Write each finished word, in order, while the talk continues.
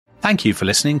Thank you for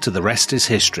listening to The Rest is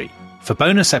History. For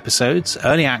bonus episodes,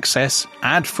 early access,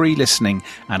 ad-free listening,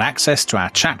 and access to our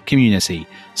chat community,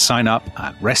 sign up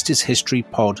at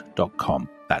restishistorypod.com.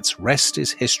 That's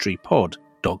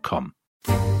restishistorypod.com.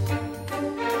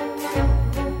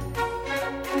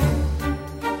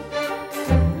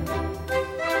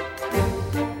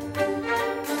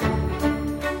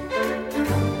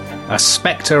 A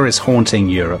spectre is haunting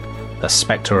Europe, the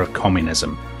spectre of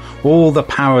communism. All the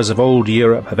powers of old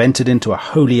Europe have entered into a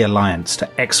holy alliance to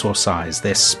exorcise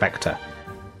this spectre.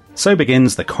 So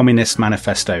begins the Communist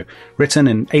Manifesto, written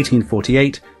in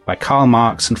 1848 by Karl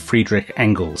Marx and Friedrich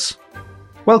Engels.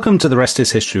 Welcome to The Rest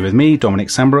is History with me, Dominic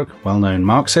Sambrook, well-known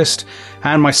Marxist,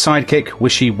 and my sidekick,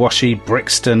 wishy-washy,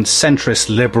 Brixton,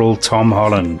 centrist liberal Tom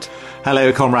Holland.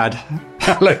 Hello, comrade.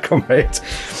 Hello, comrade.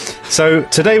 So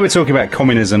today we're talking about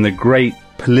communism, the great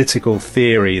political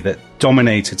theory that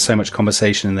dominated so much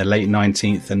conversation in the late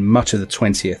 19th and much of the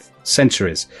 20th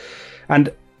centuries.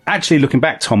 And actually looking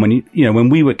back, Tom, when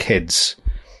we were kids,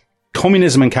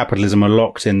 communism and capitalism were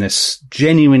locked in this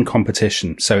genuine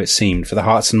competition, so it seemed, for the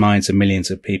hearts and minds of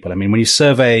millions of people. I mean, when you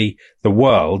survey the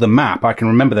world, the map, I can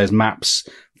remember those maps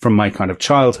from my kind of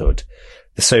childhood.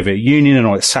 The Soviet Union and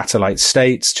all its satellite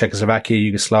states, Czechoslovakia,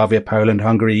 Yugoslavia, Poland,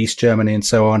 Hungary, East Germany, and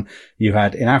so on. You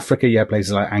had in Africa, you had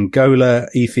places like Angola,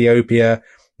 Ethiopia,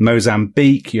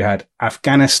 Mozambique, you had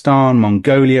Afghanistan,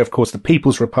 Mongolia, of course, the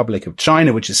People's Republic of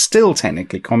China, which is still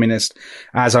technically communist,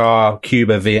 as are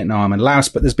Cuba, Vietnam, and Laos.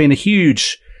 But there's been a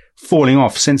huge falling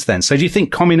off since then. So do you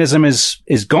think communism is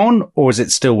gone, or is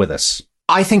it still with us?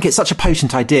 I think it's such a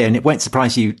potent idea, and it won't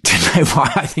surprise you to know why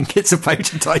I think it's a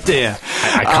potent idea.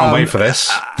 I can't wait for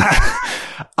this.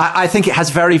 I think it has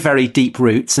very, very deep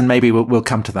roots, and maybe we'll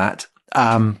come to that.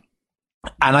 And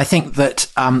I think that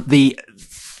the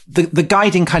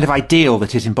guiding kind of ideal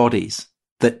that it embodies,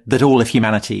 that all of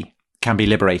humanity can be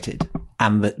liberated,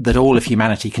 and that all of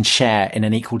humanity can share in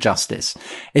an equal justice,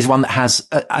 is one that has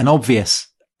an obvious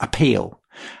appeal.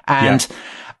 And yeah.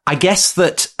 I guess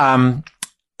that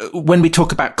when we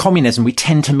talk about communism, we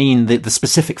tend to mean the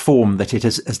specific form that it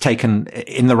has taken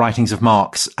in the writings of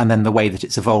Marx, and then the way that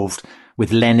it's evolved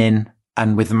with Lenin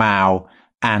and with Mao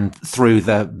and through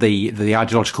the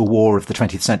ideological war of the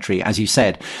 20th century, as you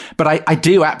said. But I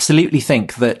do absolutely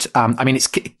think that, it's,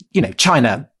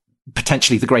 China,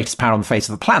 potentially the greatest power on the face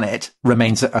of the planet,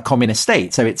 remains a communist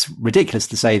state. So it's ridiculous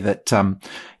to say that,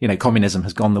 communism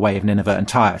has gone the way of Nineveh and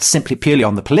Tyre, simply purely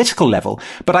on the political level.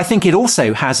 But I think it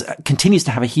also continues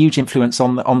to have a huge influence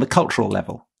on the cultural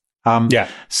level.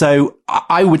 So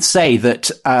I would say that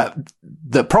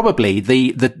probably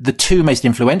the two most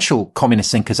influential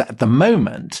communist thinkers at the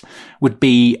moment would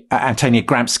be Antonio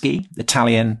Gramsci,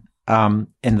 Italian, writing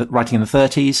in the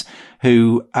 30s,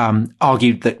 who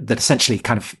argued that essentially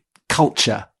kind of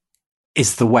culture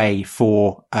is the way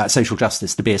for social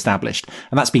justice to be established,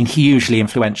 and that's been hugely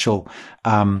influential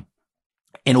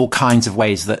in all kinds of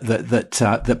ways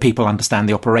that people understand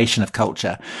the operation of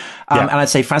culture. And I'd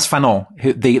say Frantz Fanon,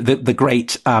 who the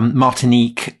great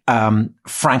Martinique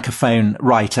francophone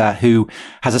writer, who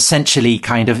has essentially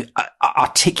kind of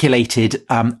articulated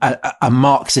a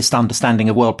Marxist understanding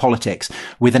of world politics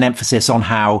with an emphasis on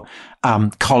how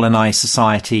colonized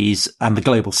societies and the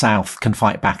global south can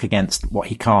fight back against what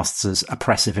he casts as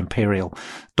oppressive imperial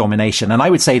domination. And I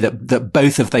would say that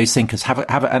both of those thinkers have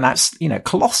an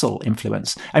colossal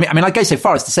influence. I mean, I'd go so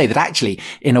far as to say that actually,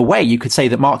 in a way, you could say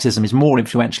that Marxism is more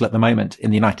influential at the moment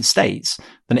in the United States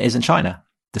than it is in China.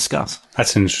 Discuss.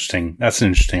 That's an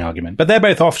interesting argument. But they're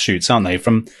both offshoots, aren't they,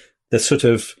 from the sort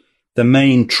of the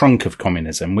main trunk of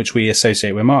communism, which we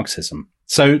associate with Marxism.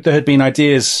 So there had been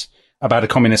ideas about a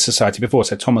communist society before.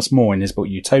 So Thomas More, in his book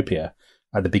Utopia,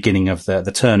 at the beginning of the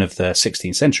turn of the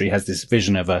 16th century, has this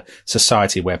vision of a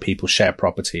society where people share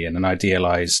property in an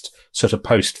idealized sort of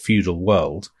post-feudal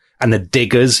world. And the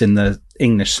diggers in the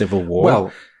English Civil War.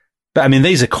 Well, but I mean,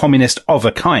 these are communist of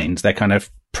a kind. They're kind of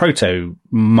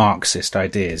proto-Marxist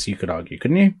ideas, you could argue,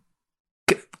 couldn't you?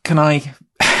 Can I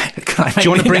do you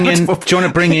want to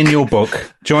bring in your book?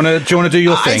 Do you want to do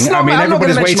your thing?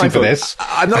 Everybody's waiting for this.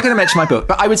 I'm not going to mention my book,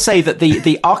 but I would say that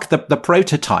the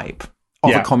prototype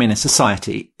of a communist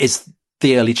society is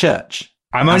the early church.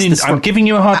 I'm giving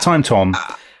you a hard time, Tom,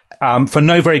 for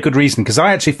no very good reason, because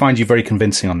I actually find you very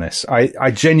convincing on this.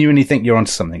 I genuinely think you're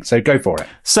onto something. So go for it.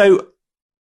 So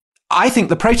I think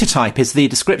the prototype is the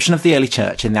description of the early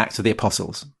church in the Acts of the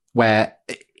Apostles, where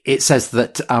it says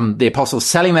that the apostles,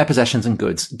 selling their possessions and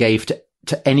goods, gave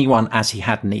to anyone as he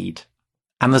had need.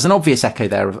 And there's an obvious echo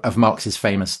there of Marx's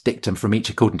famous dictum, from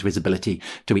each according to his ability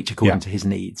to each according to his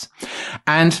needs.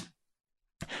 And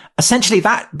essentially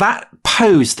that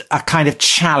posed a kind of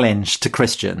challenge to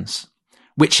Christians,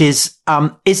 which is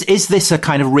this a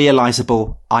kind of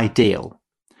realizable ideal?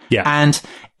 Yeah. And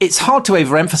it's hard to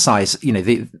overemphasize,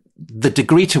 the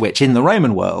degree to which in the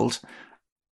Roman world,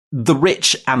 the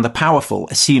rich and the powerful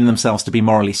assume themselves to be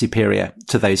morally superior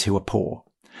to those who are poor.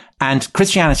 And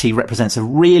Christianity represents a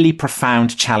really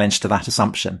profound challenge to that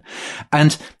assumption.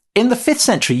 And in the 5th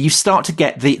century, you start to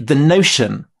get the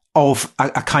notion of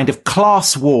a kind of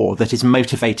class war that is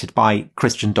motivated by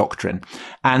Christian doctrine.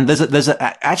 And there's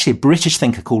actually a British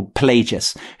thinker called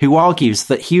Pelagius who argues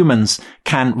that humans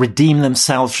can redeem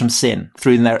themselves from sin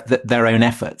through their own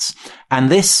efforts.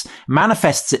 And this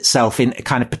manifests itself in a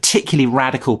kind of particularly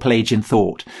radical Pelagian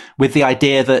thought with the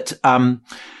idea that,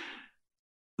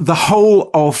 the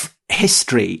whole of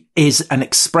history is an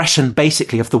expression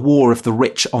basically of the war of the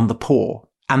rich on the poor.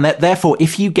 And that therefore,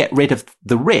 if you get rid of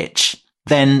the rich,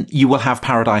 then you will have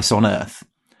paradise on earth.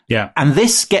 Yeah. And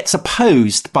this gets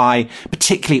opposed by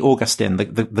particularly Augustine,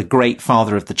 the great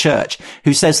father of the church,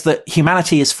 who says that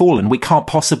humanity is fallen. We can't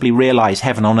possibly realize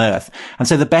heaven on earth. And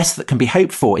so the best that can be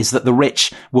hoped for is that the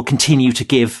rich will continue to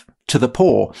give to the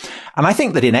poor. And I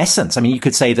think that in essence, I mean, you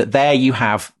could say that there you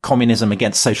have communism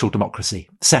against social democracy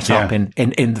set up in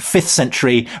the 5th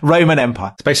century Roman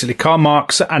Empire. It's basically Karl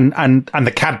Marx and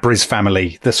the Cadbury's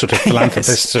family, the sort of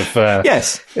philanthropists of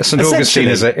yes. St. Augustine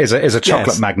is a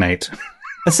chocolate magnate.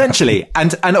 Essentially.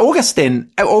 And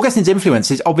Augustine's influence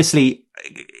is obviously,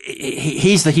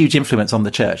 he's the huge influence on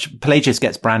the church. Pelagius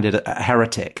gets branded a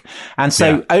heretic. And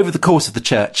so over the course of the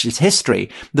church's history,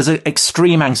 there's an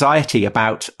extreme anxiety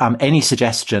about any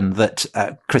suggestion that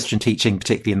Christian teaching,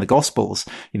 particularly in the Gospels,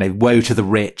 woe to the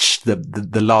rich,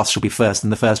 the last shall be first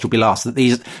and the first will be last, that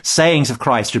these sayings of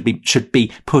Christ should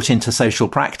be put into social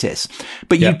practice.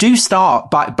 But you do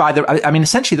start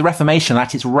essentially the Reformation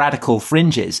at its radical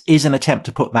fringes is an attempt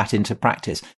to put that into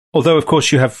practice. Although, of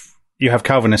course, you have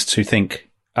Calvinists who think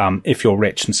if you're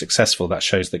rich and successful, that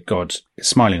shows that God is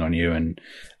smiling on you, and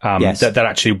that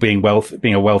actually being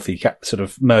a wealthy sort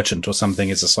of merchant or something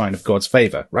is a sign of God's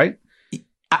favor, right?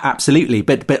 Absolutely.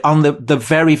 But on the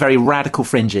very, very radical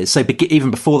fringes. So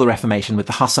even before the Reformation with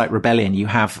the Hussite Rebellion, you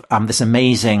have this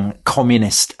amazing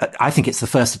communist, I think it's the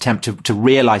first attempt to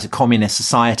realize a communist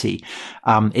society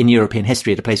in European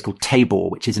history at a place called Tabor,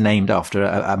 which is named after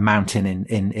a mountain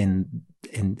in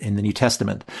the New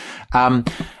Testament.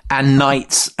 And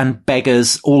knights and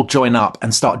beggars all join up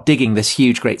and start digging this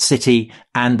huge, great city.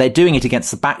 And they're doing it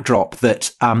against the backdrop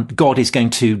that, God is going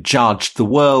to judge the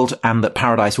world and that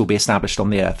paradise will be established on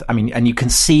the earth. I mean, and you can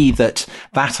see that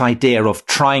idea of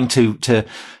trying to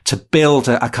build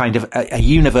a kind of a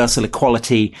universal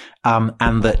equality,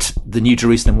 and that the New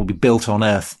Jerusalem will be built on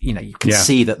earth. You can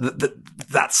see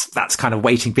that's kind of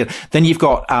waiting. Then you've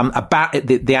got,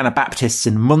 the Anabaptists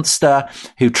in Munster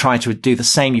who try to do the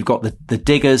same. You've got the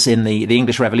diggers in the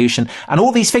English Revolution, and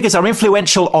all these figures are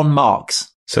influential on Marx.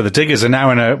 So the diggers are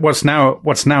now in what's now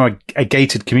a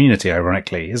gated community,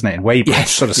 ironically, isn't it? In Weybridge,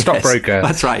 sort of stockbroker.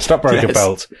 That's right. Stockbroker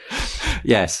belt.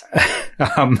 Yes.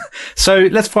 So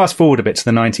let's fast forward a bit to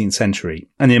the 19th century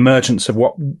and the emergence of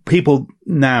what people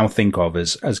now think of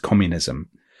as communism.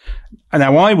 And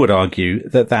now I would argue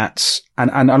that's,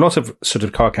 and a lot of sort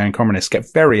of Carcan communists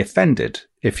get very offended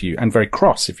and very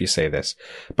cross if you say this,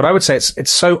 but I would say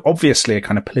it's so obviously a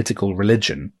kind of political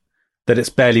religion that it's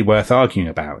barely worth arguing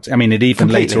about. I mean, it even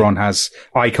later on has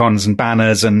icons and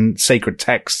banners and sacred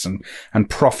texts and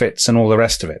prophets and all the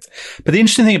rest of it. But the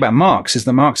interesting thing about Marx is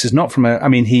that Marx is not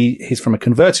he's from a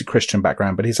converted Christian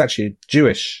background, but he's actually a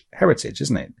Jewish heritage,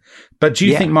 isn't it? But do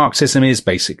you think Marxism is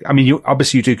basic? I mean, you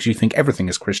do because you think everything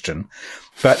is Christian,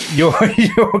 but you're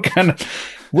kind of,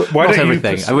 why not don't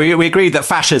everything. We agreed that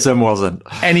fascism wasn't.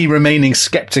 Any remaining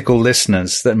skeptical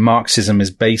listeners that Marxism is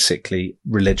basically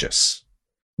religious?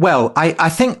 Well, I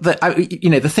think that,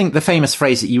 the famous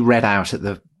phrase that you read out at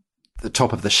the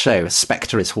top of the show, a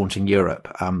spectre is haunting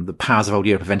Europe. The powers of old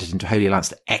Europe have entered into Holy Alliance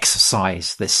to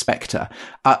exorcise this spectre.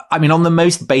 On the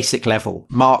most basic level,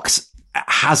 Marx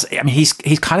he's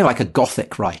kind of like a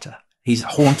Gothic writer. He's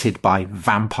haunted by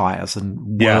vampires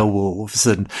and werewolves,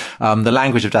 and the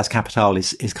language of Das Kapital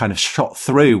is kind of shot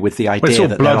through with the idea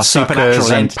that there are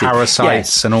supernatural entities,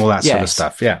 parasites, and all that sort of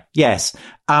stuff. Yeah. Yes.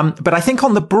 But I think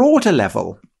on the broader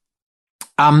level,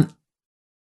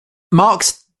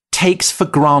 Marx takes for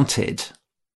granted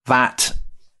that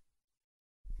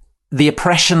the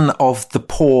oppression of the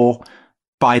poor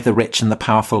by the rich and the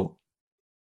powerful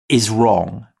is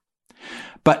wrong.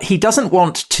 But he doesn't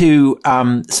want to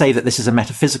say that this is a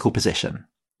metaphysical position,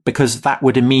 because that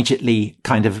would immediately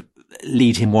kind of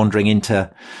lead him wandering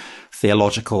into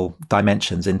theological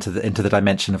dimensions into the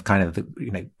dimension of kind of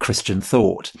the, Christian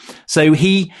thought. So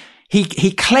he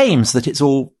claims that it's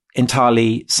all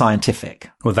entirely scientific.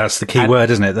 Well, that's the key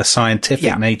word, isn't it? The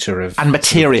scientific nature of... And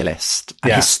materialist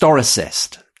and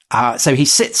historicist. So he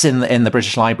sits in the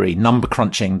British Library, number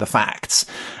crunching the facts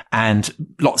and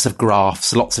lots of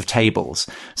graphs, lots of tables,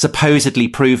 supposedly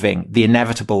proving the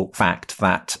inevitable fact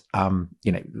that,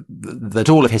 that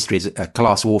all of history is a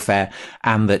class warfare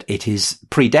and that it is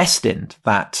predestined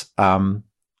that, the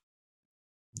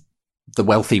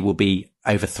wealthy will be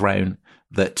overthrown,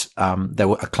 that, a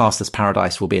classless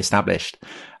paradise will be established.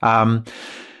 And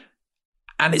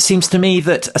it seems to me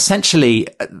that essentially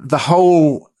the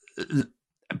whole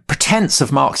pretense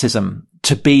of Marxism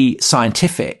to be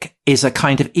scientific is a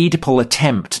kind of Oedipal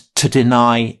attempt to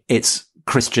deny its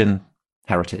Christian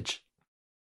heritage,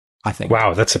 I think.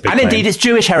 Wow, that's a big And claim. Indeed its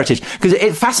Jewish heritage.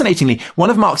 Because fascinatingly, one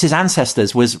of Marx's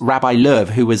ancestors was Rabbi Löw,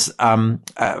 who was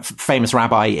a famous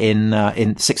rabbi in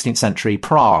 16th century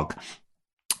Prague,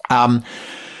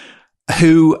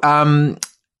 who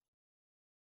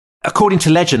according to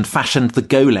legend, fashioned the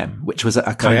golem, which was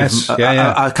a kind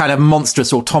a kind of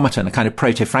monstrous automaton, a kind of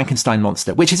proto-Frankenstein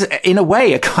monster, which is in a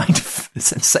way a kind of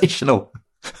sensational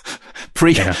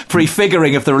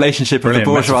prefiguring of the relationship of the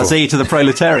bourgeoisie to the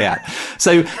proletariat.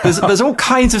 So there's all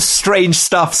kinds of strange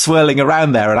stuff swirling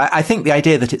around there, and I think the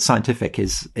idea that it's scientific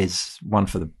is one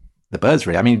for the birds,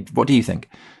 really. I mean, what do you think?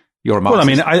 You're a Marxist.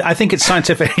 Well, I mean, I think it's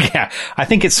scientific. Yeah, I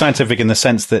think it's scientific in the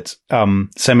sense that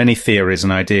so many theories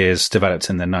and ideas developed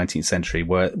in the 19th century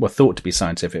were thought to be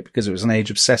scientific because it was an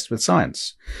age obsessed with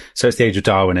science. So it's the age of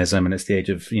Darwinism, and it's the age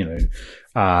of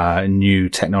new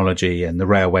technology and the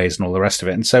railways and all the rest of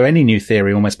it. And so any new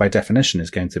theory, almost by definition, is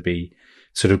going to be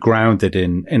sort of grounded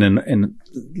in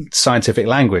scientific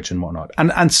language and whatnot.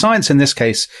 And science in this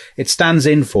case, it stands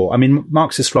in for, I mean,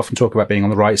 Marxists will often talk about being on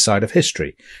the right side of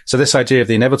history. So this idea of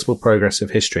the inevitable progress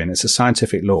of history, and it's a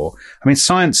scientific law. I mean,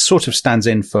 science sort of stands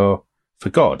in for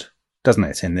God, doesn't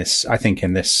it? In this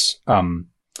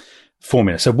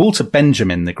formula. So Walter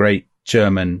Benjamin, the great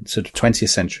German sort of 20th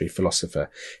century philosopher,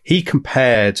 he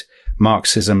compared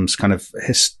Marxism's kind of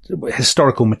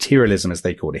historical materialism, as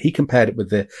they called it. He compared it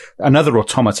with another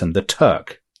automaton, the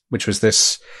Turk, which was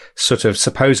this sort of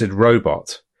supposed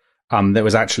robot, that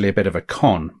was actually a bit of a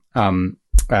con,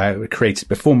 created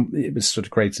before it was sort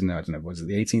of created in, I don't know, was it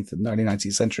the 18th and early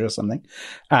 19th century or something?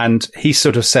 And he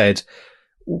sort of said,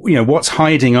 what's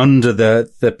hiding under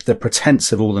the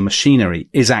pretense of all the machinery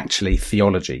is actually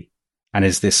theology. And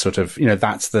is this sort of,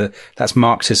 that's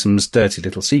Marxism's dirty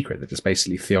little secret, that it's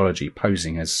basically theology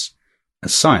posing as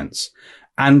science.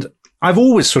 And I've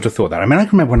always sort of thought that. I mean, I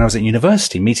can remember when I was at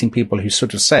university meeting people who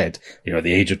sort of said, at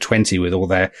the age of 20 with all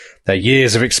their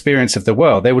years of experience of the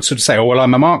world, they would sort of say, oh, well,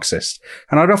 I'm a Marxist.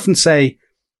 And I'd often say,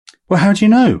 well, how do you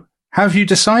know? How have you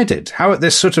decided? How at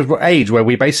this sort of age where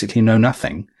we basically know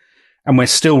nothing, and we're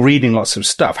still reading lots of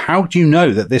stuff, how do you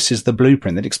know that this is the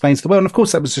blueprint that explains the world? And of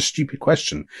course, that was a stupid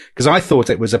question, because I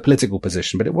thought it was a political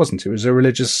position, but it wasn't. It was a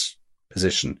religious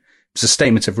position. It was a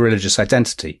statement of religious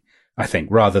identity, I think,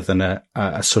 rather than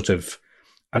a sort of,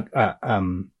 well, I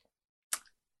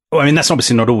mean, that's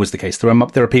obviously not always the case. There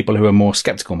are people who are more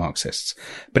skeptical Marxists,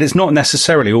 but it's not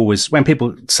necessarily always, when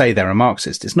people say they're a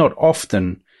Marxist, it's not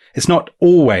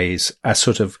always a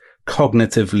sort of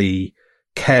cognitively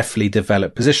carefully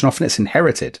developed position. Often it's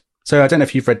inherited. So I don't know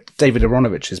if you've read David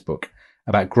Aronovich's book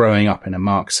about growing up in a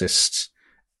Marxist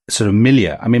sort of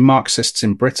milieu. I mean, Marxists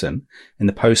in Britain in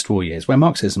the post-war years, where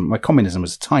communism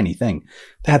was a tiny thing,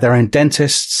 they had their own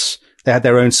dentists, they had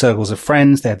their own circles of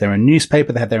friends, they had their own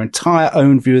newspaper, they had their entire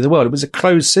own view of the world. It was a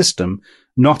closed system,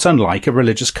 not unlike a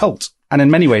religious cult. And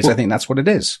in many ways, I think that's what it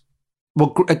is. Well,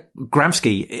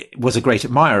 Gramsci was a great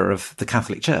admirer of the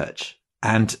Catholic Church.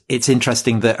 And it's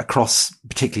interesting that across,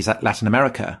 particularly Latin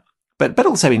America, but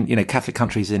also in, Catholic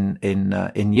countries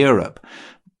in Europe,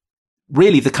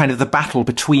 really the kind of the battle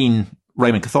between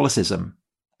Roman Catholicism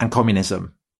and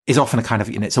communism is often a kind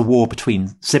of, it's a war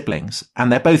between siblings,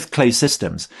 and they're both closed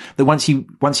systems that once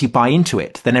you buy into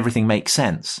it, then everything makes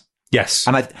sense. Yes.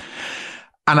 And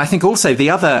I think also the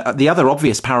other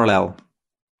obvious parallel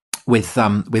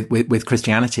with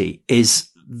Christianity is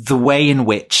the way in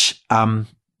which,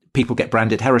 people get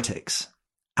branded heretics,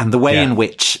 and the way in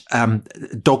which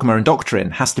dogma and doctrine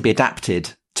has to be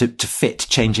adapted to fit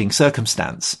changing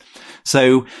circumstance.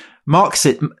 So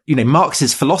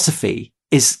Marx's philosophy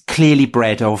is clearly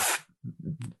bred of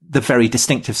the very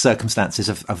distinctive circumstances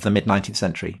of the mid-19th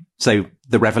century. So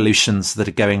the revolutions that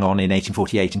are going on in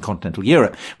 1848 in continental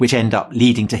Europe, which end up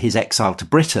leading to his exile to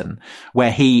Britain,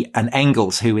 where he and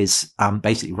Engels, who is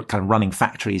basically kind of running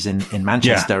factories in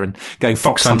Manchester and going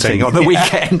fox hunting on the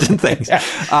weekend and things,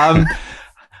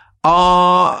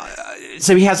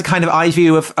 so he has a kind of eye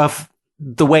view of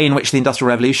the way in which the Industrial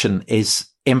Revolution is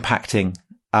impacting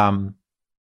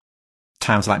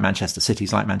towns like Manchester,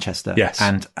 cities like Manchester,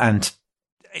 and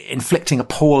inflicting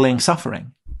appalling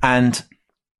suffering. And,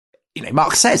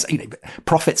 Marx says,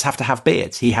 prophets have to have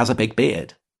beards. He has a big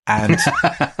beard. And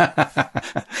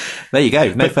there you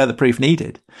go. No further proof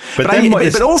needed.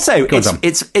 But also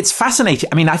it's fascinating.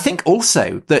 I mean, I think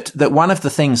also that one of the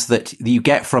things that you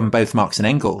get from both Marx and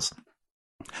Engels,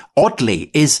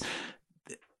 oddly, is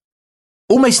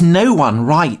almost no one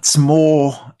writes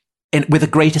more with a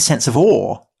greater sense of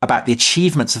awe about the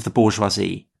achievements of the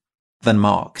bourgeoisie than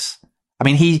Marx. I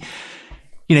mean, he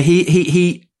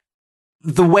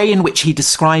the way in which he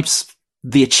describes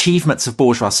the achievements of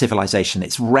bourgeois civilization,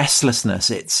 its restlessness,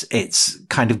 its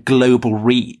kind of global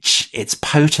reach, its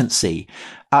potency,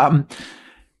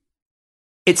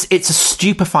 it's a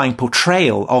stupefying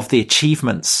portrayal of the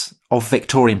achievements of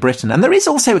Victorian Britain. And there is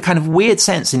also a kind of weird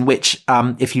sense in which,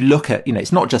 if you look at,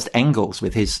 it's not just Engels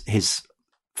with his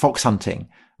fox hunting.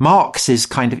 Marx is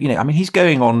kind of, he's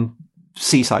going on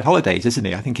seaside holidays, isn't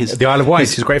he? I think the Isle of Wight.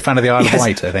 He's a great fan of the Isle of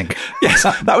Wight, I think. Yes,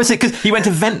 that was it, because he went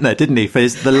to Ventnor, didn't he, for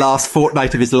the last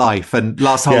fortnight of his life and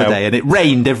last holiday, and it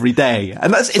rained every day.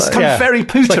 And it's kind of very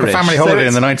Pooterish. It's like a family holiday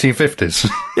in the 1950s.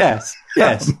 Yes.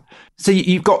 So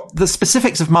you've got the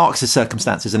specifics of Marx's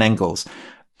circumstances and Engels.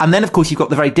 And then, of course, you've got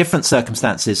the very different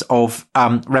circumstances of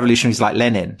revolutionaries like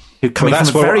Lenin, who come from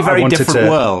a very, very different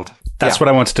world. That's what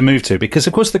I wanted to move to, because,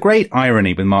 of course, the great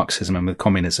irony with Marxism and with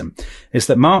communism is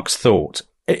that Marx thought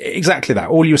exactly that.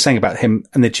 All you were saying about him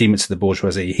and the achievements of the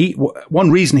bourgeoisie. One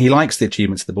reason he likes the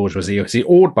achievements of the bourgeoisie, or is he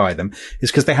awed by them,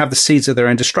 is because they have the seeds of their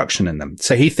own destruction in them.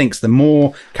 So he thinks the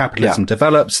more capitalism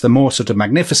develops, the more sort of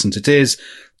magnificent it is,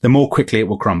 the more quickly it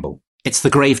will crumble. It's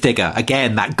the grave digger.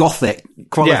 Again, that Gothic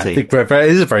quality. Yeah, it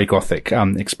is a very Gothic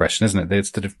expression, isn't it? They're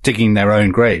sort of digging their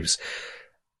own graves.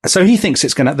 So he thinks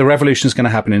the revolution is going to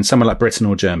happen in somewhere like Britain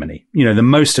or Germany, the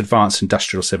most advanced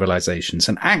industrial civilizations.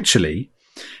 And actually,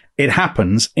 it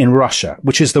happens in Russia,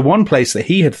 which is the one place that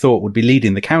he had thought would be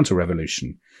leading the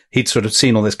counter-revolution. He'd sort of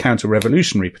seen all this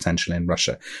counter-revolutionary potential in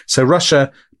Russia. So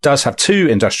Russia does have two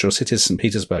industrial cities, St.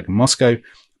 Petersburg and Moscow,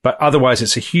 but otherwise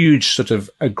it's a huge sort of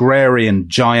agrarian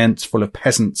giant full of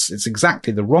peasants. It's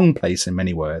exactly the wrong place in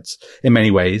many ways.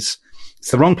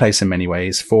 It's the wrong place in many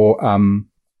ways for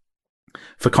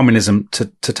communism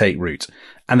to take root.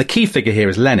 And the key figure here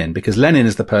is Lenin, because Lenin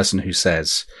is the person who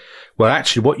says, well,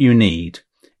 actually what you need,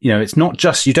 it's not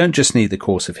just, you don't just need the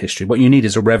course of history. What you need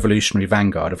is a revolutionary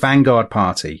vanguard, a vanguard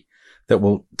party that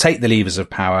will take the levers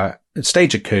of power,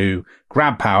 stage a coup,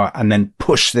 grab power, and then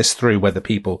push this through whether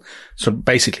people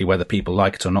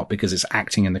like it or not, because it's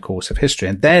acting in the course of history.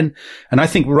 And I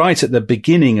think right at the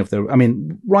beginning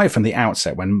right from the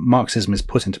outset, when Marxism is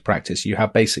put into practice, you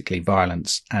have basically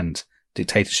violence and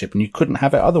dictatorship, and you couldn't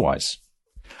have it otherwise.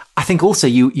 I think also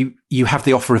you have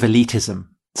the offer of elitism.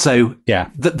 So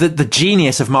the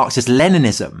genius of Marxist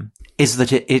Leninism is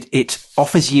that it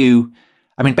offers you,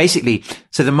 basically,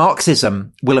 so the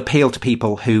Marxism will appeal to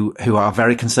people who are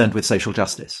very concerned with social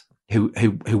justice, who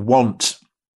want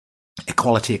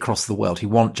equality across the world, who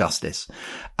want justice.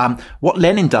 What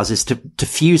Lenin does is to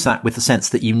fuse that with the sense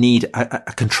that you need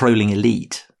a controlling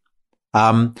elite.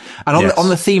 On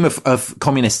the theme of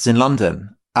communists in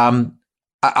London,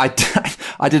 I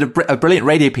did a brilliant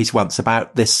radio piece once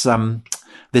about this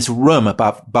room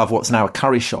above what's now a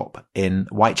curry shop in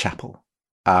Whitechapel,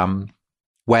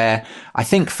 where I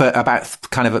think for about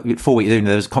kind of 4 weeks,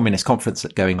 there was a communist conference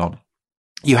going on.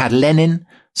 You had Lenin,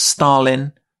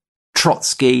 Stalin,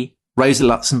 Trotsky, Rosa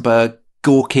Luxemburg,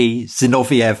 Gorky,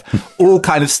 Zinoviev, all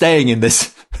kind of staying in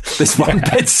this one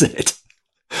bedsit.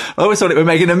 I always thought it would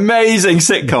make an amazing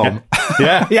sitcom.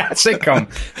 Yeah, sitcom.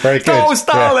 Very good. Oh,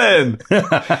 Stalin!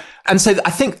 Yeah. And so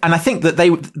I think that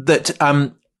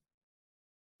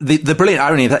the brilliant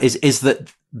irony of that is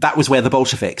that was where the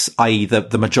Bolsheviks, i.e. the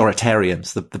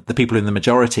majoritarians, the people in the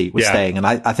majority were staying. And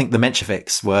I think the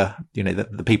Mensheviks were,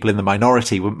 the people in the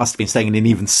minority must have been staying in an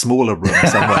even smaller room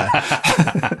somewhere.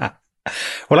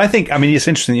 Well, I think, it's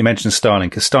interesting that you mentioned Stalin,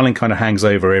 because Stalin kind of hangs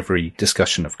over every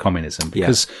discussion of communism,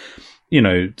 because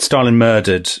Stalin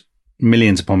murdered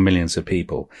millions upon millions of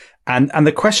people. And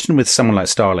the question with someone like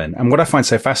Stalin, and what I find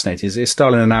so fascinating is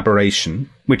Stalin an aberration,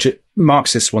 which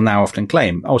Marxists will now often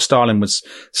claim, oh, Stalin was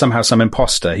somehow some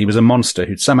imposter. He was a monster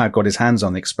who'd somehow got his hands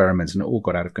on the experiment and it all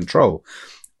got out of control.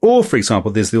 Or, for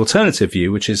example, there's the alternative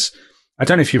view, which is, I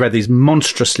don't know if you read these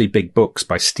monstrously big books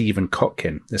by Stephen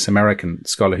Kotkin, this American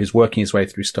scholar who's working his way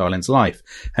through Stalin's life.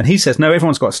 And he says, no,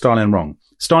 everyone's got Stalin wrong.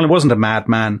 Stalin wasn't a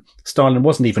madman. Stalin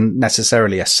wasn't even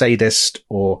necessarily a sadist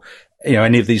or,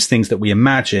 any of these things that we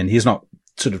imagine. He's not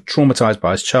sort of traumatized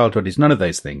by his childhood. He's none of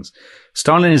those things.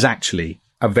 Stalin is actually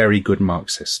a very good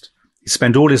Marxist. He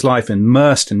spent all his life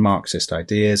immersed in Marxist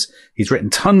ideas. He's written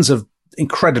tons of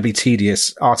incredibly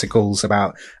tedious articles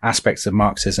about aspects of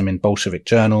Marxism in Bolshevik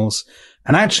journals.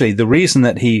 And actually, the reason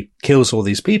that he kills all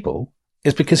these people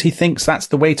is because he thinks that's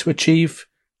the way to achieve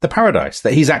the paradise,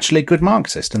 that he's actually a good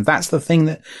Marxist. And that's the thing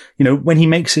that, when he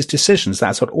makes his decisions,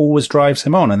 that's what always drives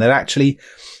him on. And that actually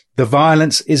the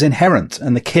violence is inherent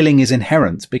and the killing is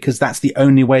inherent because that's the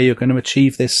only way you're going to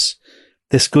achieve this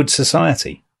good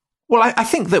society. Well, I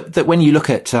think that when you look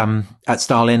at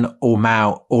Stalin or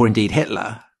Mao or indeed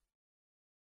Hitler,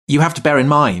 you have to bear in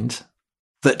mind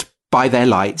that by their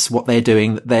lights, what they're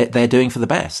doing for the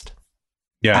best.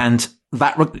 Yeah. And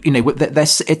that,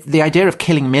 the idea of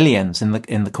killing millions in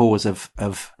the cause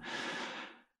of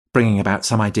bringing about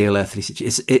some ideal earthly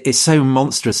situation is so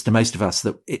monstrous to most of us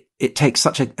that it takes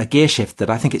such a gear shift that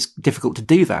I think it's difficult to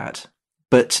do that.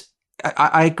 But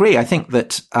I agree. I think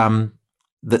that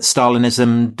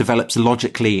Stalinism develops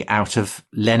logically out of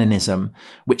Leninism,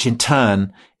 which in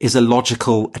turn is a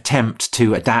logical attempt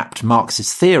to adapt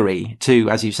Marxist theory to,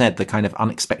 as you said, the kind of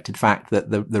unexpected fact that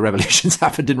the revolutions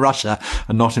happened in Russia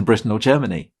and not in Britain or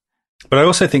Germany. But I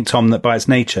also think, Tom, that by its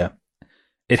nature,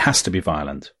 it has to be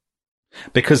violent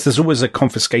because there's always a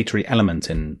confiscatory element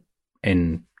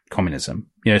in communism.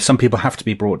 Some people have to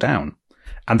be brought down.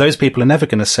 And those people are never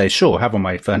going to say, sure, have all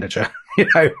my furniture,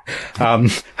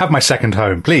 have my second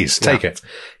home, please take it.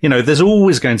 There's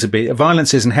always going to be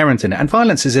violence is inherent in it, and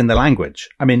violence is in the language.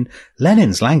 I mean,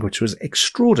 Lenin's language was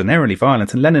extraordinarily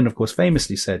violent. And Lenin, of course,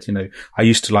 famously said, I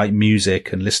used to like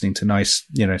music and listening to nice,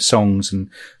 songs and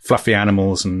fluffy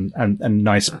animals and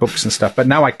nice books and stuff. But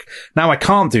now I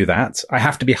can't do that. I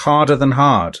have to be harder than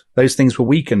hard. Those things will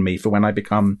weaken me for when I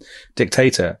become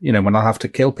dictator, when I'll have to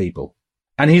kill people.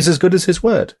 And he's as good as his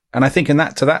word. And I think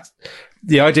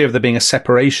the idea of there being a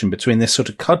separation between this sort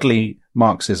of cuddly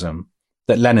Marxism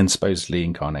that Lenin supposedly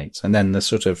incarnates and then the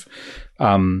sort of,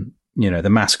 the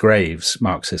mass graves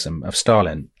Marxism of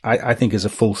Stalin, I think is a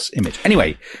false image.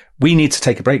 Anyway, we need to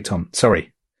take a break, Tom.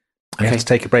 Sorry. We have to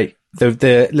take a break.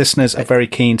 The listeners are very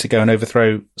keen to go and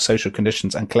overthrow social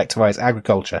conditions and collectivize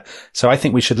agriculture. So I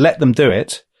think we should let them do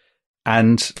it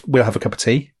and we'll have a cup of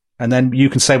tea. And then you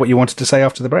can say what you wanted to say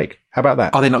after the break. How about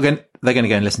that? Are they not going? They're going to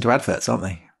go and listen to adverts, aren't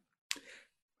they?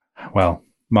 Well,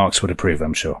 Marx would approve,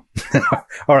 I'm sure.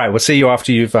 All right, we'll see you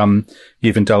after you've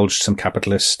indulged some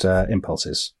capitalist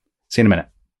impulses. See you in a minute.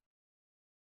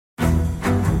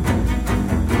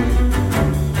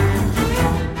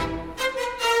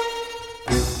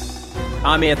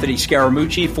 I'm Anthony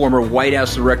Scaramucci, former White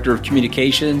House Director of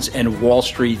Communications and Wall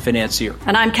Street financier.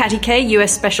 And I'm Katty Kay,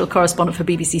 US Special Correspondent for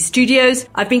BBC Studios.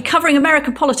 I've been covering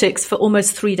American politics for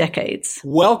almost 3 decades.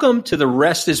 Welcome to The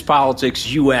Rest is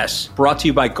Politics US, brought to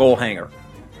you by Goalhanger.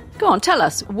 Go on, tell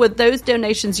us, were those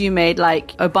donations you made,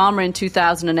 like Obama in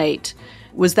 2008,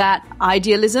 was that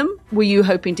idealism? Were you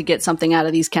hoping to get something out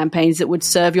of these campaigns that would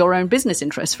serve your own business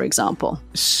interests, for example?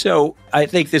 So I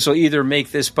think this will either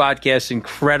make this podcast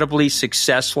incredibly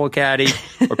successful, Katty,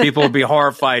 or people will be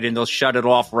horrified and they'll shut it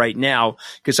off right now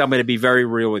because I'm going to be very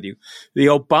real with you. The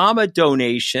Obama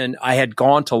donation, I had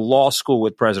gone to law school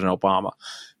with President Obama.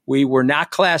 We were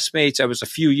not classmates. I was a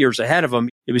few years ahead of him.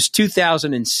 It was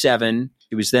 2007.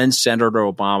 It was then Senator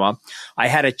Obama. I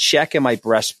had a check in my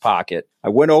breast pocket. I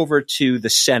went over to the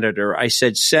senator. I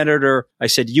said, Senator,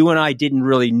 you and I didn't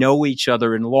really know each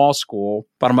other in law school,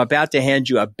 but I'm about to hand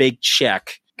you a big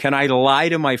check. Can I lie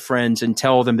to my friends and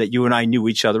tell them that you and I knew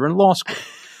each other in law school?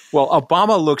 Well,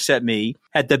 Obama looks at me,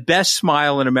 had the best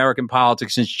smile in American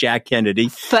politics since Jack Kennedy.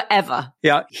 Forever.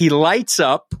 Yeah. He lights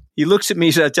up. He looks at me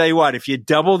and says, I'll tell you what, if you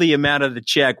double the amount of the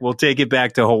check, we'll take it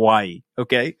back to Hawaii.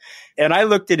 Okay. And I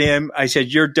looked at him. I said,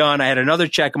 you're done. I had another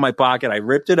check in my pocket. I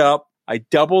ripped it up. I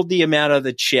doubled the amount of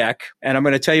the check. And I'm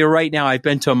going to tell you right now, I've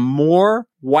been to more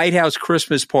White House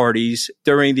Christmas parties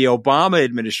during the Obama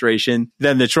administration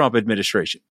than the Trump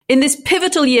administration. In this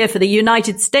pivotal year for the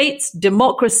United States,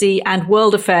 democracy, and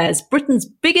world affairs, Britain's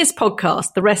biggest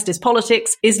podcast, The Rest is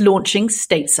Politics, is launching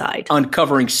stateside.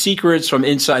 Uncovering secrets from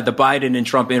inside the Biden and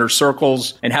Trump inner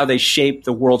circles and how they shape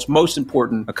the world's most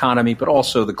important economy, but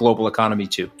also the global economy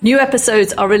too. New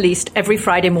episodes are released every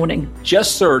Friday morning.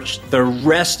 Just search The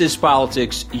Rest is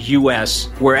Politics US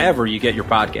wherever you get your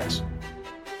podcasts.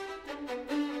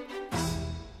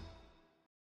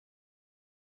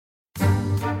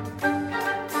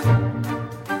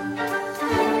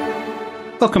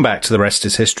 Welcome back to The Rest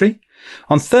is History.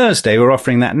 On Thursday, we're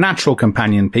offering that natural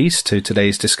companion piece to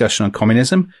today's discussion on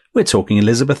communism. We're talking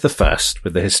Elizabeth I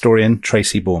with the historian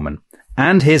Tracy Borman.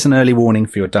 And here's an early warning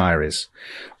for your diaries.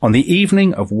 On the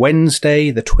evening of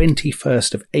Wednesday, the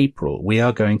 21st of April, we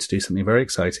are going to do something very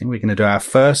exciting. We're going to do our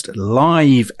first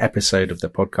live episode of the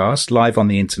podcast, live on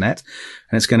the internet.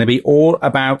 And it's going to be all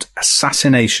about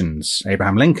assassinations.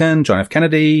 Abraham Lincoln, John F.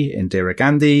 Kennedy, Indira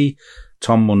Gandhi.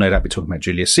 Tom will no doubt be talking about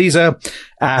Julius Caesar.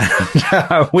 And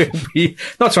we'll be,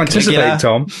 not to anticipate, Caligula.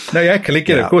 Tom. No, yeah,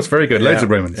 Caligula, of course, very good. Loads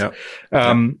of Romans.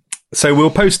 So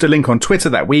we'll post a link on Twitter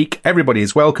that week. Everybody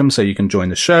is welcome, so you can join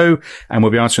the show, and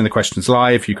we'll be answering the questions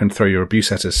live. You can throw your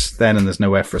abuse at us then, and there's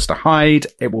nowhere for us to hide.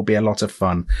 It will be a lot of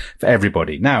fun for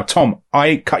everybody. Now, Tom,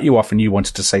 I cut you off and you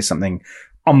wanted to say something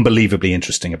unbelievably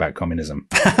interesting about communism.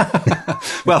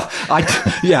 Well,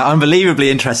 unbelievably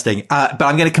interesting. But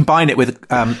I'm going to combine it with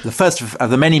the first of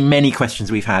the many, many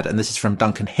questions we've had. And this is from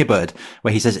Duncan Hibbard,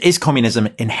 where he says, is communism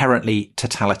inherently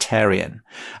totalitarian?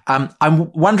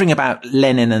 I'm wondering about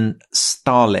Lenin and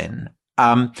Stalin.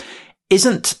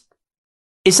 Isn't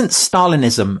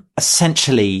Stalinism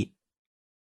essentially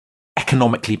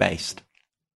economically based?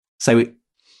 So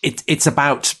it's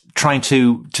about trying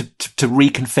to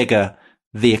reconfigure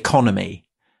the economy.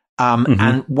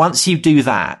 And once you do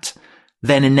that,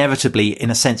 then inevitably, in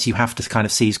a sense, you have to kind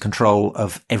of seize control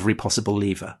of every possible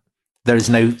lever. There is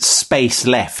no space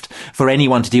left for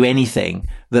anyone to do anything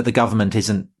that the government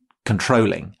isn't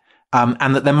controlling.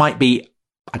 And that there might be,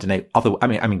 I don't know, I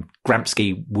mean,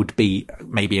 Gramsci would be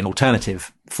maybe an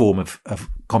alternative form of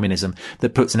communism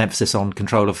that puts an emphasis on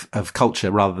control of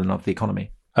culture rather than of the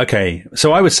economy. Okay.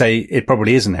 So I would say it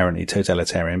probably is inherently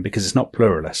totalitarian because it's not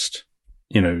pluralist.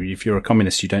 You know, if you're a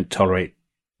communist, you don't tolerate,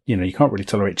 you can't really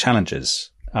tolerate challenges.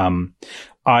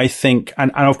 I think,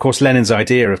 and of course, Lenin's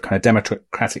idea of kind of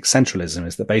democratic centralism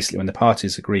is that basically when the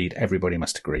parties agreed, everybody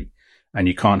must agree.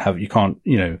 And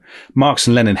Marx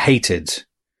and Lenin hated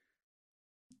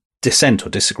dissent or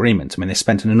disagreement. I mean, they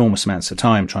spent an enormous amounts of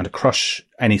time trying to crush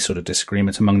any sort of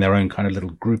disagreement among their own kind of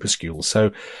little groupuscules.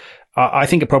 So I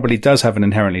think it probably does have an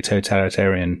inherently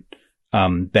totalitarian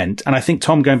bent. And I think,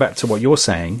 Tom, going back to what you're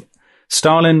saying,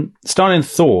 Stalin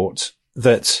thought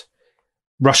that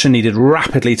Russia needed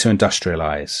rapidly to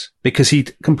industrialize because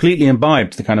he'd completely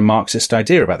imbibed the kind of Marxist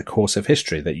idea about the course of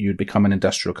history that you'd become an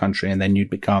industrial country and then you'd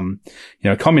become,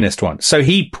 a communist one. So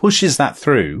he pushes that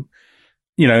through,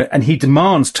 and he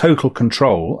demands total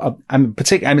control and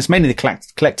it's mainly the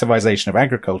collectivization of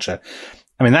agriculture.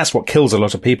 I mean, that's what kills a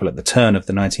lot of people at the turn of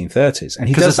the 1930s. And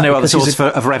he does there's no other source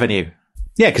of revenue.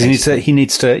 Yeah, because he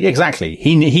needs to, exactly.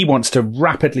 He wants to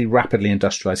rapidly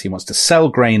industrialize. He wants to sell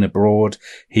grain abroad.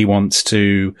 He wants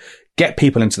to get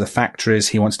people into the factories.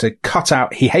 He wants to cut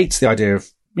out, he hates the idea of,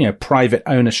 private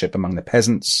ownership among the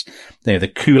peasants, the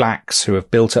kulaks who have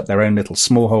built up their own little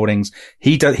small holdings.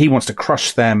 He wants to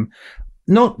crush them,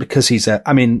 not because his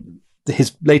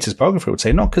latest biographer would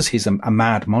say, not because he's a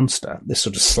mad monster, this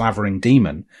sort of slavering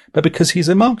demon, but because he's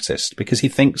a Marxist, because he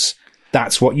thinks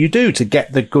that's what you do to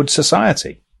get the good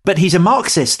society. But he's a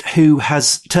Marxist who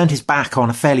has turned his back on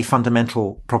a fairly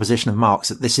fundamental proposition of Marx,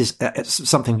 that this is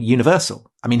something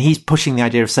universal. I mean, he's pushing the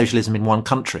idea of socialism in one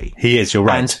country. He is, you're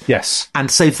right. Yes.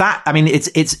 And so that, I mean,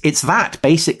 it's that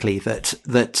basically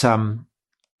that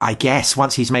I guess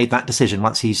once he's made that decision,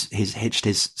 once he's hitched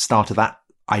his start to that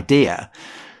idea,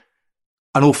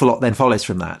 an awful lot then follows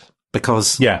from that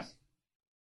because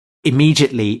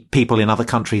immediately people in other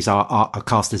countries are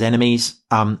cast as enemies.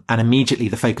 And immediately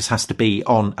the focus has to be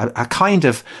on a kind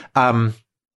of, I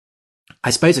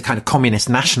suppose a kind of communist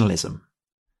nationalism.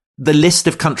 The list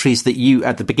of countries that you,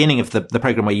 at the beginning of the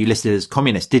program where you listed as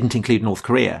communist, didn't include North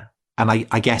Korea. And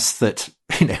I guess that,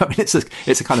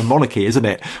 it's a kind of monarchy, isn't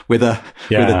it? With a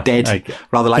dead,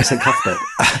 rather like St. Cuthbert.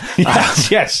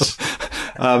 Yes.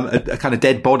 A kind of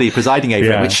dead body presiding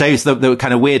over it, which shows the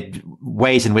kind of weird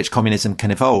ways in which communism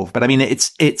can evolve. But I mean,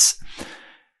 it's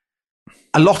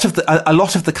a lot of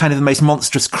the kind of the most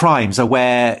monstrous crimes are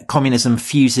where communism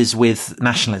fuses with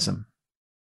nationalism.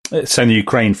 So in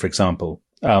Ukraine, for example,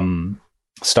 the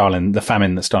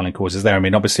famine that Stalin causes there. I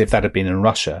mean, obviously, if that had been in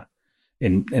Russia,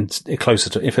 in closer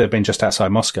to, if it had been just outside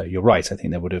Moscow, you're right. I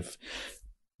think there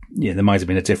might have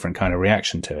been a different kind of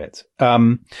reaction to it. I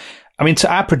mean,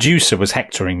 our producer was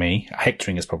hectoring me.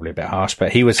 Hectoring is probably a bit harsh,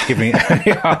 but he was giving me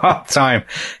a hard time.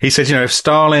 He said, if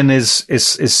Stalin is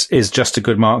just a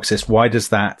good Marxist, how does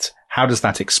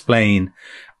that explain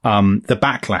the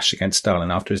backlash against Stalin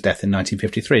after his death in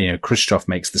 1953? Khrushchev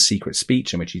makes the secret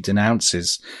speech in which he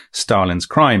denounces Stalin's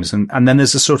crimes. And then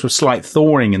there's a sort of slight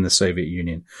thawing in the Soviet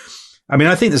Union. I mean,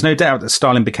 I think there's no doubt that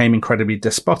Stalin became incredibly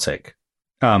despotic,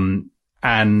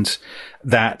 and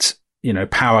that,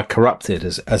 power corrupted,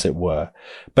 as it were.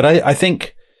 But I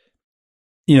think,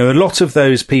 a lot of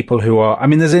those people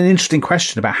there's an interesting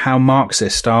question about how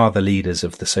Marxist are the leaders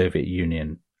of the Soviet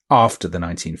Union after the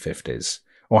 1950s,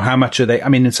 or how much are they? I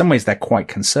mean, in some ways, they're quite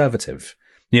conservative.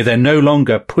 They're no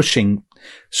longer pushing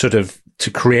sort of to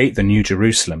create the new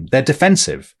Jerusalem. They're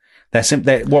defensive.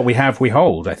 They're what we have, we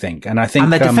hold, I think. And I think,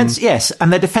 and they're yes.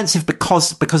 And they're defensive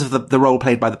because of the role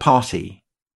played by the party,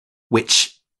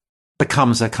 which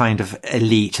becomes a kind of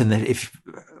elite. And if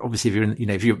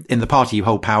you're in the party, you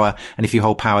hold power. And if you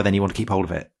hold power, then you want to keep hold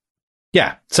of it.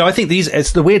 Yeah. So I think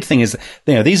it's the weird thing is,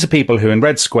 these are people who in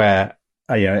Red Square,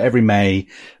 every May,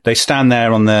 they stand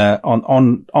there on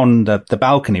the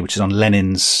balcony, which is on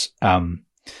Lenin's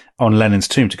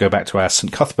tomb, to go back to our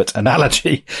St. Cuthbert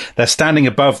analogy. They're standing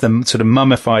above the sort of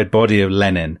mummified body of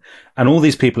Lenin, and all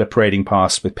these people are parading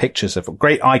past with pictures of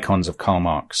great icons of Karl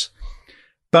Marx.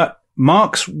 But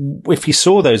Marx, if he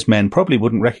saw those men, probably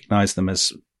wouldn't recognize them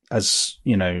as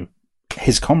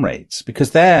his comrades,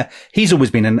 because he's always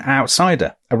been an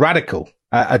outsider, a radical,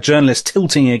 a journalist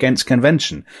tilting against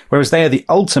convention, whereas they are the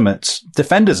ultimate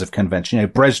defenders of convention.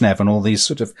 Brezhnev and all these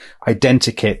sort of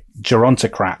identikit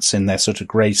gerontocrats in their sort of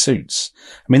grey suits.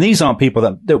 I mean, these aren't people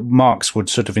that Marx would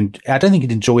sort of, I don't think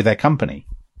he'd enjoy their company.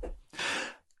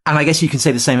 And I guess you can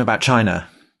say the same about China,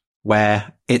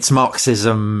 where it's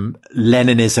Marxism,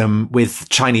 Leninism with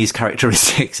Chinese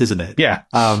characteristics, isn't it? Yeah.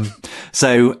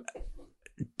 So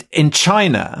in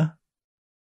China,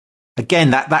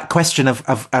 again, that question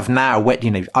of now,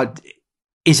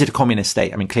 is it a communist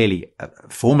state? I mean, clearly,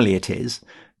 formally it is.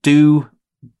 Do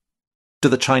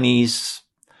the Chinese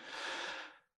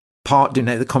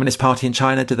the Communist Party in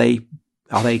China,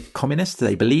 are they communist? Do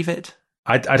they believe it?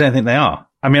 I don't think they are.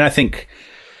 I mean, I think,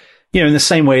 in the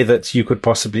same way that you could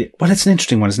possibly, well, it's an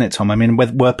interesting one, isn't it, Tom? I mean,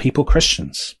 were people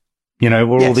Christians? Were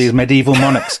all these medieval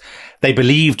monarchs? They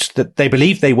believed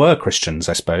they were Christians,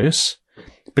 I suppose.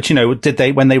 But, did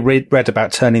they, when they read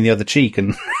about turning the other cheek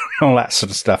and all that sort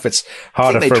of stuff, it's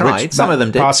harder for some of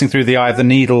them did. Passing through the eye of the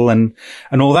needle and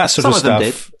all that sort of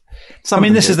stuff. Some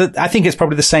of them did. I think it's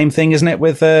probably the same thing, isn't it,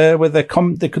 with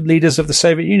the leaders of the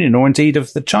Soviet Union, or indeed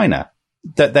of the China,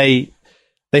 that they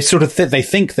sort of they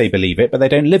think they believe it, but they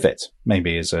don't live it.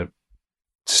 Maybe is a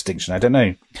distinction. I don't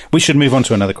know. We should move on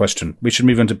to another question. We should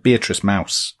move on to Beatrice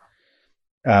Mouse.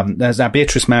 Now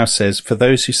Beatrice Mouse says, for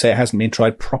those who say it hasn't been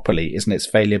tried properly, isn't its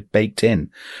failure baked in?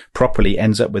 Properly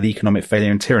ends up with economic failure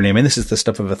and tyranny. I mean, this is the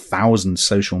stuff of 1,000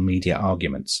 social media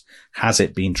arguments. Has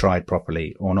it been tried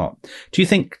properly or not? Do you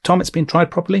think, Tom, it's been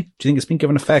tried properly? Do you think it's been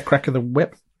given a fair crack of the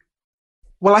whip?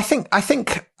 Well, I think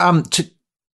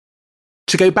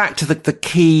to go back to the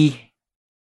key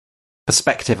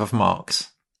perspective of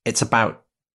Marx, it's about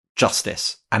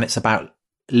justice, and it's about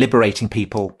liberating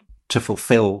people to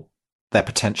fulfill their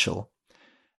potential.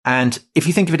 And if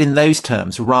you think of it in those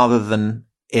terms, rather than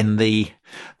in the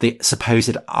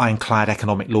supposed ironclad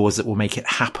economic laws that will make it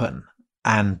happen,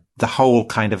 and the whole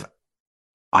kind of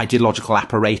ideological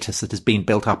apparatus that has been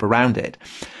built up around it,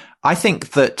 I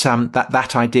think that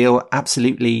that ideal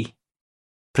absolutely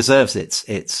preserves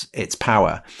its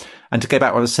power. And to go back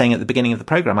to what I was saying at the beginning of the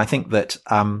program, I think that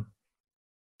a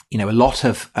lot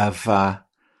of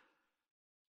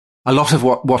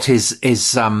what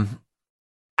is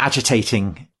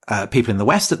agitating people in the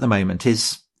West at the moment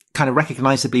is kind of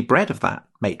recognizably bred of that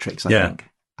matrix, I think.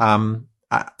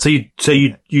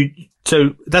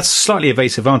 So that's a slightly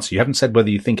evasive answer. You haven't said whether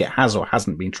you think it has or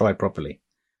hasn't been tried properly.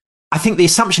 I think the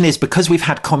assumption is, because we've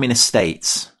had communist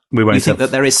states, we think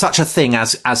that there is such a thing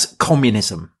as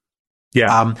communism.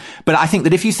 Yeah. But I think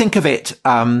that if you think of it,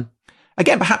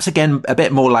 perhaps a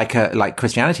bit more like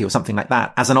Christianity or something like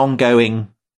that, as an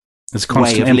ongoing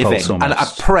way of living, an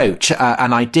approach,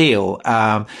 an ideal,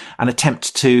 an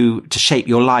attempt to shape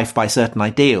your life by certain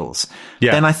ideals,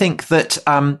 then I think that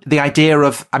the idea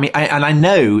of, I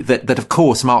know that of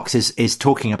course Marx is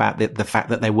talking about the fact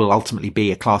that there will ultimately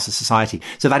be a classless society,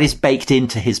 so that is baked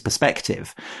into his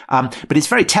perspective. But it's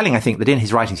very telling, I think, that in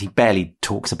his writings he barely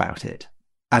talks about it.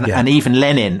 And even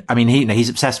Lenin, I mean, he's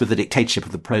obsessed with the dictatorship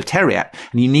of the proletariat,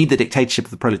 and you need the dictatorship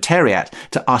of the proletariat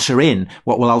to usher in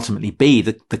what will ultimately be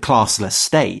the classless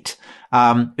state.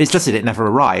 It's just that it never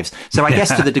arrives. So I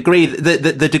guess to the degree,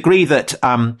 the degree that,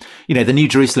 the New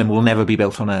Jerusalem will never be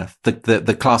built on earth,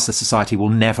 the classless society will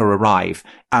never arrive.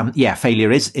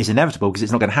 Failure is inevitable because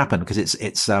it's not going to happen because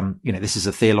it's this is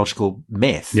a theological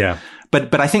myth. Yeah.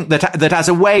 But I think that as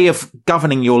a way of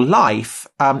governing your life,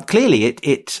 clearly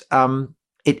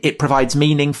it provides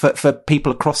meaning for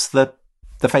people across the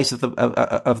face of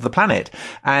the planet.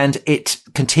 And it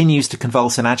continues to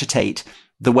convulse and agitate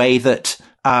the way that,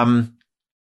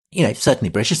 certainly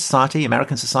British society,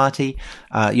 American society,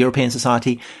 European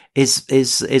society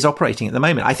is operating at the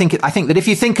moment. I think that if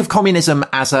you think of communism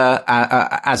as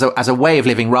a way of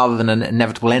living rather than an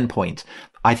inevitable endpoint,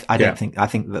 I think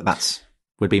that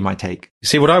would be my take.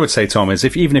 See, what I would say, Tom, is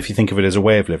even if you think of it as a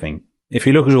way of living, if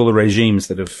you look at all the regimes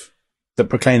that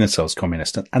proclaim themselves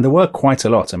communist, and there were quite a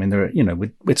lot. I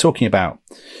mean, we're talking about,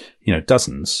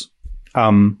 dozens.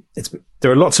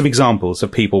 There are lots of examples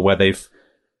of people where they've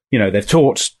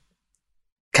taught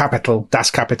capital,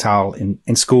 Das Kapital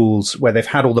in schools, where they've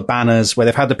had all the banners, where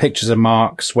they've had the pictures of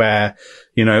Marx, where,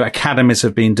 academies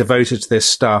have been devoted to this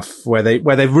stuff, where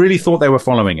they've really thought they were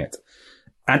following it.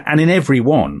 And in every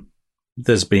one,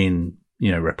 there's been,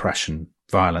 repression,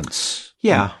 violence.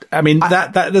 Yeah. I mean,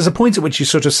 that there's a point at which you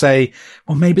sort of say,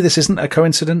 well, maybe this isn't a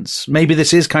coincidence. Maybe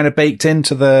this is kind of baked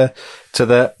into the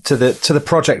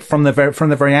project from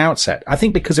the very outset. I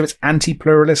think because of its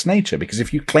anti-pluralist nature, because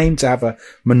if you claim to have a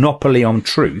monopoly on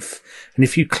truth, and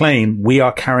if you claim we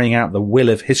are carrying out the will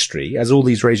of history, as all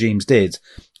these regimes did,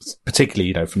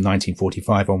 particularly, from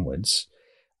 1945 onwards,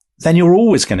 then you're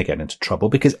always going to get into trouble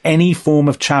because any form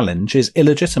of challenge is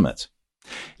illegitimate.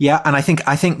 Yeah, and I think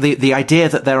the idea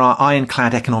that there are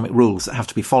ironclad economic rules that have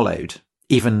to be followed,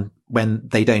 even when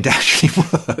they don't actually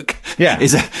work,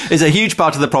 is a huge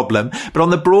part of the problem. But on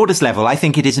the broadest level, I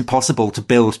think it is impossible to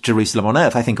build Jerusalem on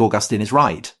earth. I think Augustine is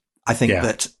right. I think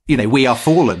that, we are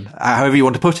fallen, however you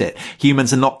want to put it.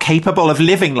 Humans are not capable of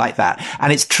living like that.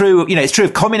 And it's true, it's true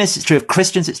of communists, it's true of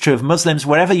Christians, it's true of Muslims,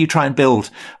 wherever you try and build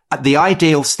the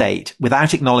ideal state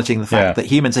without acknowledging the fact that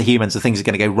humans are humans and things are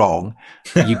going to go wrong,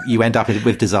 you end up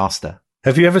with disaster.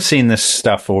 Have you ever seen this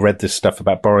stuff or read this stuff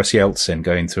about Boris Yeltsin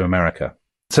going to America?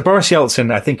 So Boris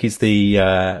Yeltsin, I think he's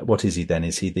what is he then?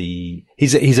 Is he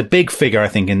he's a big figure, I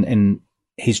think, in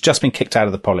he's just been kicked out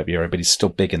of the Politburo, but he's still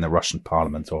big in the Russian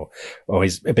parliament, or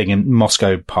he's big in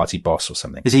Moscow party boss or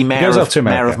something. Is he mayor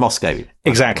of Moscow?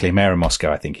 Exactly, mayor of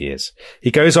Moscow, I think he is.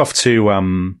 He goes off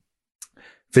to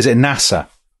visit NASA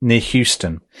near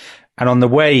Houston. And on the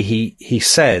way, he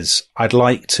says, I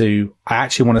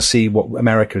actually want to see what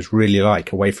America is really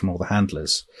like away from all the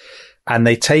handlers. And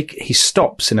he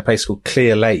stops in a place called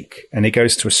Clear Lake, and he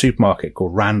goes to a supermarket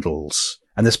called Randall's.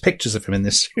 And there's pictures of him in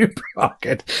this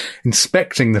supermarket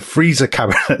inspecting the freezer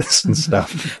cabinets and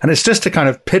stuff. And it's just a kind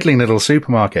of piddling little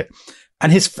supermarket.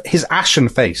 And his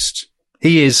ashen-faced,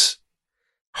 he is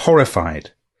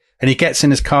horrified. And he gets in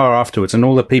his car afterwards, and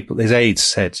all the people, his aides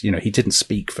said, he didn't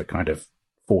speak for kind of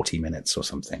 40 minutes or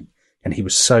something. And he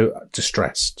was so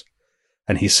distressed.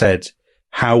 And he said,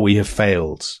 how we have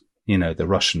failed, the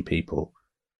Russian people.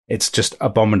 It's just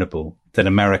abominable that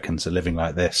Americans are living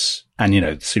like this. And,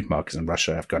 the supermarkets in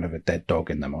Russia have kind of a dead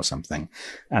dog in them or something.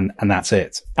 And that's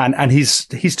it. And he's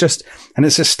just, and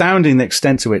it's astounding the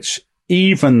extent to which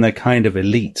even the kind of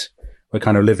elite were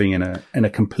kind of living in a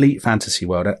complete fantasy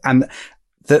world. And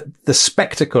the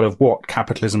spectacle of what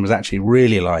capitalism was actually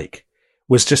really like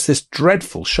was just this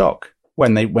dreadful shock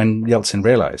when Yeltsin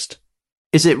realized.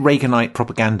 Is it Reaganite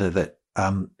propaganda that,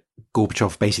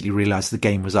 Gorbachev basically realized the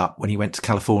game was up when he went to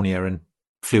California and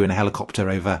flew in a helicopter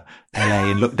over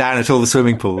LA and looked down at all the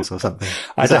swimming pools or something?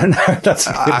 I don't know. That's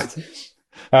I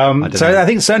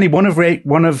think certainly one of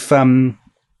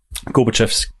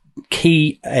Gorbachev's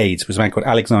key aides was a man called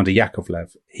Alexander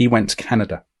Yakovlev. He went to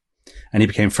Canada and he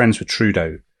became friends with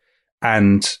Trudeau,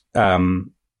 and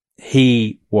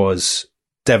he was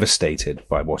devastated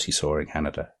by what he saw in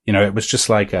Canada. It was just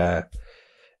like to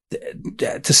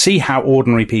see how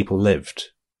ordinary people lived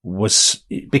was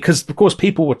because, of course,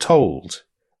 people were told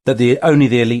that only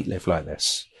the elite live like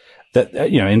this. That,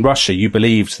 in Russia, you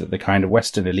believed that the kind of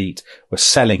Western elite were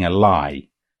selling a lie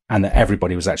and that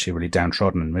everybody was actually really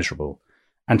downtrodden and miserable.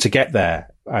 And to get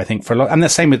there, I think for a lot, and the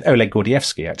same with Oleg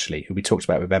Gordievsky, actually, who we talked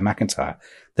about with Ben McIntyre,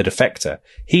 the defector.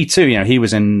 He too, he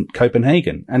was in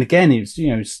Copenhagen. And again, he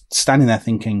was, standing there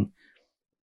thinking,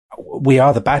 we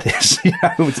are the baddest.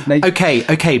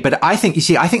 Okay. But I think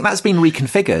that's been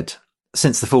reconfigured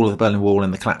since the fall of the Berlin Wall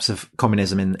and the collapse of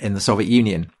communism in the Soviet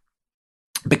Union.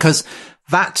 because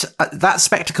that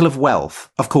spectacle of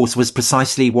wealth, of course, was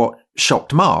precisely what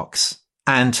shocked Marx.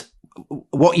 And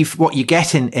what you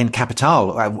get in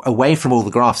Capital, away from all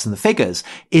the graphs and the figures,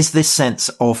 is this sense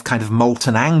of kind of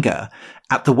molten anger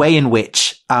at the way in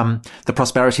which the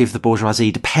prosperity of the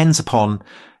bourgeoisie depends upon,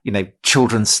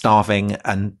 children starving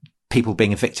and people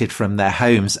being evicted from their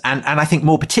homes, and I think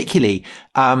more particularly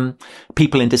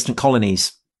people in distant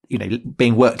colonies,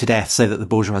 being worked to death so that the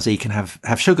bourgeoisie can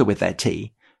have sugar with their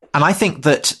tea. And I think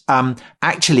that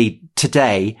actually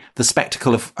today the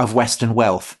spectacle of Western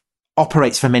wealth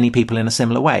operates for many people in a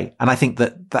similar way. And I think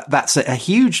that's a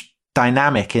huge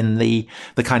dynamic in the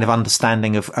kind of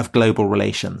understanding of global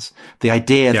relations. The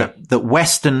idea that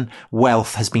Western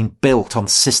wealth has been built on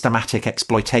systematic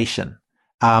exploitation.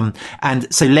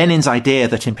 And so Lenin's idea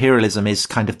that imperialism is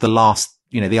kind of the last,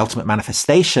 the ultimate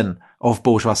manifestation of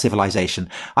bourgeois civilization,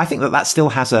 I think that still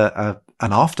has an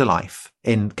afterlife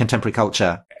in contemporary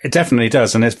culture. It definitely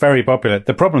does. And it's very popular.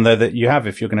 The problem, though, that you have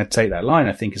if you're going to take that line,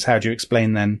 I think, is how do you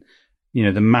explain then,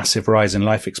 the massive rise in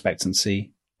life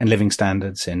expectancy and living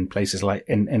standards in places like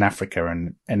in Africa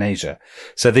and in Asia.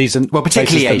 So these are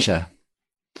particularly Asia,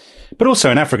 but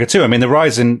also in Africa too. I mean, the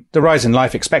rise in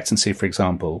life expectancy, for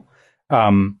example,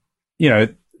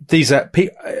 these are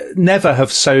never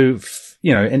have so,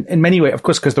 in many ways, of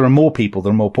course, because there are more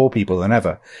poor people than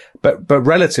ever. But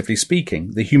relatively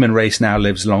speaking, the human race now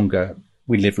lives longer.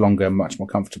 We live longer, much more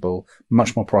comfortable,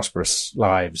 much more prosperous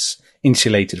lives,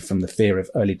 insulated from the fear of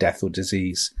early death or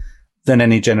disease than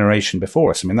any generation before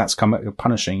us. I mean, that's come at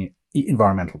punishing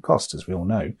environmental cost, as we all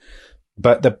know.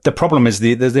 But the problem is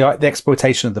the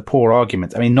exploitation of the poor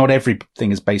argument. I mean, not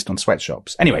everything is based on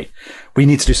sweatshops. Anyway, we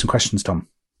need to do some questions, Tom.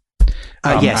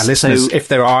 Yes. Our listeners, if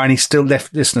there are any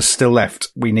listeners still left,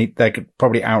 they're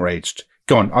probably outraged.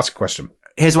 Go on, ask a question.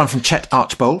 Here's one from Chet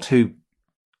Archbold, who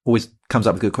always comes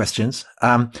up with good questions.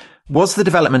 Was the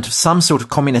development of some sort of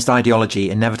communist ideology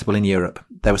inevitable in Europe?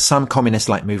 There were some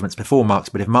communist-like movements before Marx,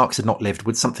 but if Marx had not lived,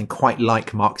 would something quite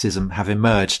like Marxism have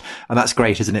emerged? And that's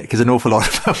great, isn't it? Because an awful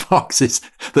lot about Marx is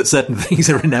that certain things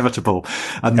are inevitable,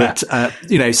 and that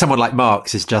someone like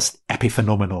Marx is just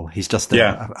epiphenomenal. He's just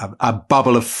a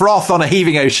bubble of froth on a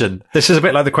heaving ocean. This is a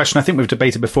bit like the question I think we've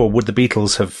debated before: would the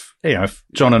Beatles have, if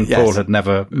John and Paul had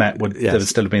never met, would there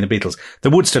still have been the Beatles?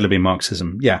 There would still have been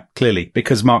Marxism, clearly,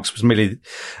 because Marx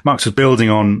was building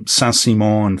on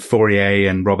Saint-Simon and Fourier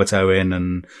and Robert Owen,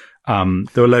 and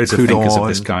there were loads of thinkers of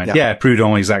this kind.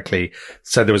 Proudhon, exactly.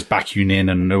 So there was Bakunin,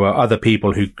 and there were other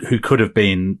people who could have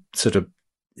been sort of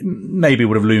maybe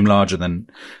would have loomed larger than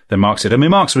Marx did. I mean,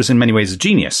 Marx was in many ways a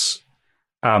genius.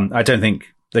 I don't think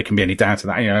there can be any doubt of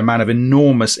that. A man of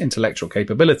enormous intellectual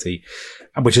capability,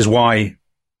 which is why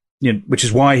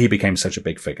he became such a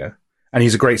big figure. And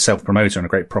he's a great self-promoter and a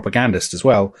great propagandist as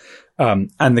well.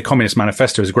 And the Communist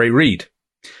Manifesto is a great read.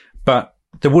 But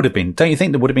there would have been, don't you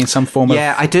think there would have been some form of...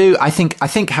 Yeah, I do. I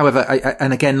think, however,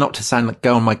 and again, not to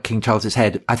go on my King Charles's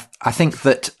head, I think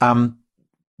that,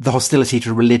 the hostility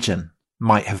to religion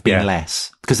might have been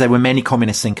less, because there were many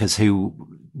communist thinkers who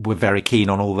were very keen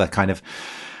on all the kind of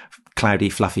cloudy,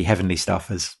 fluffy, heavenly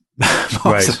stuff, as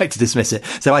Marx like to dismiss it.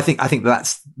 So I think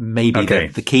that's maybe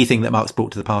the key thing that Marx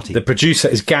brought to the party. The producer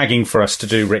is gagging for us to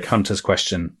do Rick Hunter's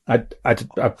question. I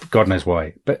God knows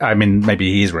why, but I mean,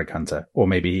 maybe he is Rick Hunter, or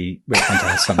maybe Rick Hunter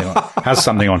has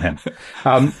something on him.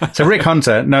 So Rick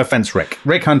Hunter, no offense, Rick.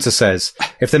 Rick Hunter says,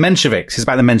 if the Mensheviks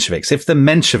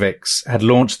had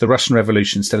launched the Russian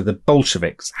Revolution instead of the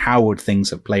Bolsheviks, how would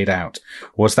things have played out?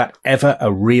 Was that ever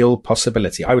a real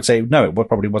possibility? I would say no, it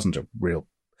probably wasn't a real.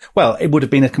 Well, it would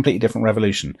have been a completely different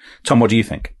revolution. Tom, what do you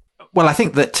think? Well, I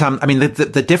think that,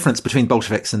 the difference between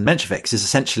Bolsheviks and Mensheviks is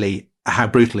essentially how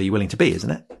brutal are you willing to be,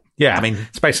 isn't it? Yeah. I mean,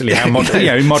 it's basically how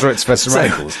moderates versus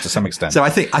radicals to some extent. So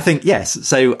I think, yes.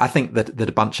 So I think that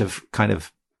a bunch of kind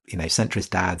of,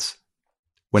 centrist dads,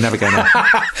 we're never going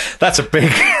to. That's a big,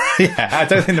 I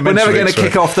don't think we're never going to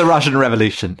kick off the Russian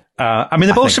Revolution.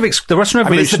 The Bolsheviks, the Russian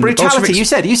Revolution. It's the brutality.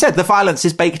 You said the violence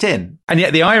is baked in. And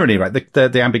yet the irony, right?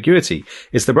 The ambiguity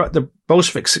is the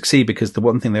Bolsheviks succeed because the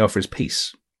one thing they offer is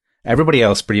peace. Everybody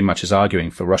else pretty much is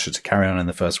arguing for Russia to carry on in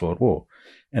the First World War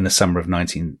in the summer of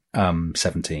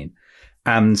 1917.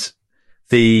 And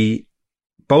the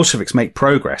Bolsheviks make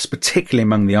progress, particularly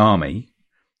among the army,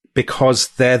 because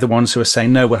they're the ones who are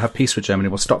saying, no, we'll have peace with Germany.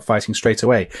 We'll stop fighting straight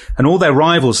away. And all their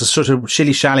rivals are sort of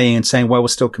shilly-shallying and saying, well, we're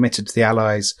still committed to the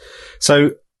Allies.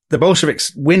 So the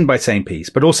Bolsheviks win by saying peace,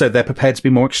 but also they're prepared to be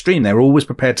more extreme. They're always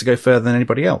prepared to go further than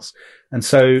anybody else. And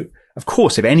so, of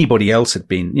course, if anybody else had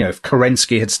been, if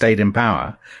Kerensky had stayed in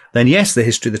power, then yes, the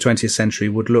history of the 20th century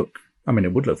would look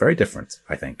very different,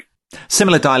 I think.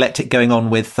 Similar dialectic going on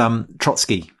with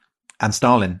Trotsky and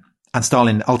Stalin. And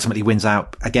Stalin ultimately wins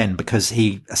out again because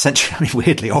he essentially, I mean,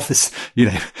 weirdly offers,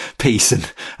 peace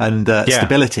and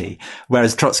stability.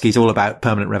 Whereas Trotsky's all about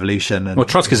permanent revolution. And, well,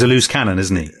 Trotsky's a loose cannon,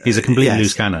 isn't he? He's a complete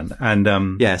loose cannon.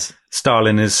 And, yes.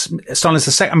 Stalin is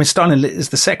the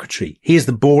secretary. He is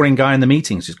the boring guy in the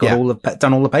meetings who's got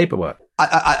done all the paperwork.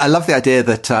 I love the idea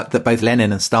that both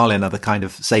Lenin and Stalin are the kind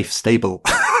of safe, stable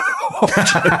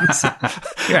options.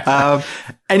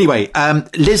 Anyway,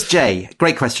 Liz J,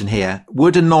 great question here.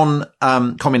 Would a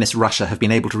non-communist Russia have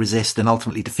been able to resist and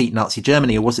ultimately defeat Nazi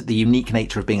Germany, or was it the unique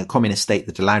nature of being a communist state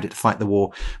that allowed it to fight the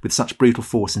war with such brutal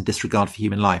force and disregard for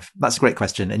human life? That's a great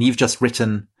question. And you've just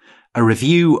written a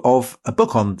review of a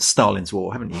book on Stalin's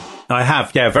war, haven't you? I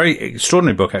have, yeah, a very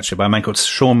extraordinary book actually by a man called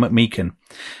Sean McMeekin.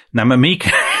 Now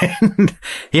McMeekin,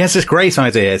 he has this great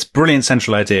idea, it's a brilliant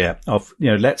central idea of,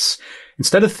 let's,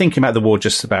 instead of thinking about the war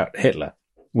just about Hitler,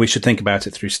 we should think about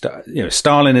it through,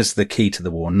 Stalin is the key to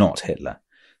the war, not Hitler.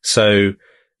 So,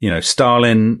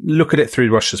 Stalin, look at it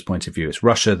through Russia's point of view. It's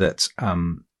Russia that,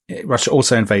 Russia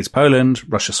also invades Poland.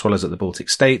 Russia swallows up the Baltic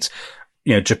states.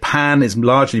 Japan is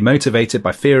largely motivated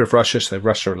by fear of Russia. So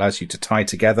Russia allows you to tie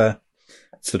together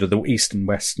sort of the East and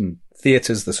Western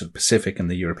theatres, the sort of Pacific and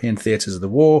the European theatres of the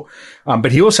war.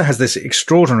 But he also has this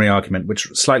extraordinary argument, which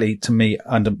slightly to me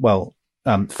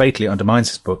fatally undermines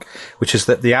his book, which is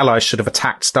that the Allies should have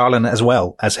attacked Stalin as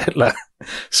well as Hitler.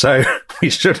 So we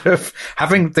should have,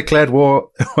 having declared war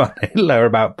on Hitler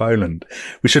about Poland,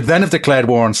 we should then have declared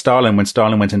war on Stalin when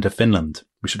Stalin went into Finland.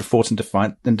 We should have fought in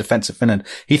defense of Finland.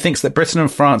 He thinks that Britain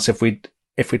and France, if we'd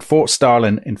fought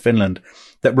Stalin in Finland,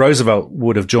 that Roosevelt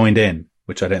would have joined in,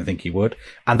 which I don't think he would,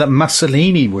 and that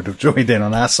Mussolini would have joined in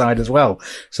on our side as well.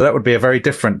 So that would be a very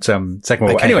different Second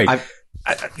World War. Anyway,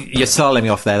 you're starting me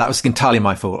off there. That was entirely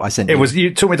my fault. I sent you.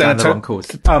 You took me down the wrong course.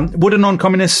 Would a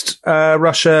non-communist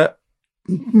Russia?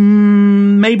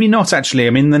 Maybe not, actually.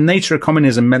 I mean, the nature of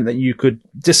communism meant that you could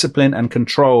discipline and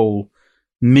control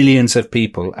millions of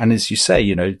people. And as you say,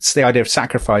 it's the idea of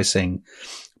sacrificing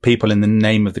people in the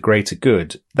name of the greater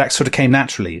good. That sort of came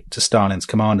naturally to Stalin's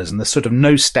commanders, and the sort of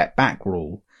no step back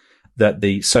rule that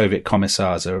the Soviet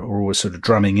commissars are always sort of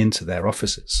drumming into their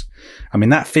officers. I mean,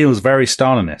 that feels very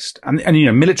Stalinist. And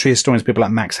military historians, people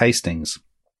like Max Hastings,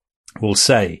 will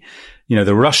say,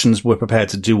 the Russians were prepared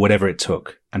to do whatever it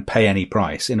took and pay any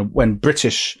price. When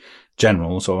British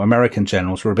generals or American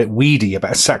generals were a bit weedy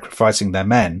about sacrificing their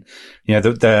men,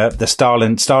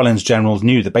 Stalin's generals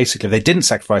knew that basically if they didn't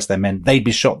sacrifice their men, they'd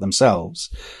be shot themselves.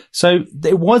 So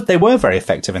they were very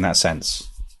effective in that sense.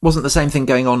 Wasn't the same thing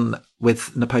going on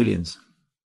with Napoleon's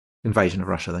invasion of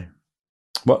Russia,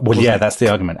 though? Well, yeah, that's the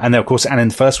argument. And of course, in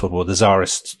the First World War, the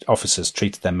Tsarist officers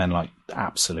treated their men like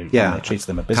absolute. Yeah, they treated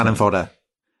them abysmally. Cannon fodder.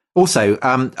 Also,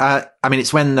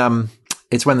 it's when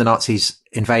the Nazis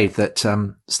invade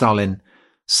that Stalin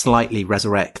slightly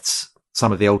resurrects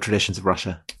some of the old traditions of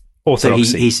Russia.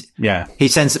 Orthodoxy. So he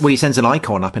sends an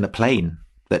icon up in a plane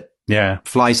that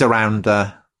flies around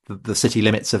the city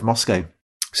limits of Moscow.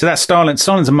 So that's Stalin.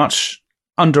 Stalin's a much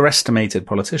underestimated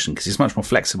politician because he's much more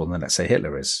flexible than, let's say,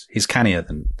 Hitler is. He's cannier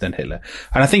than Hitler.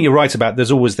 And I think you're right about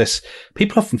there's always this.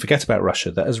 People often forget about Russia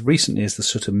that as recently as the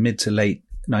sort of mid to late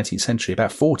 19th century,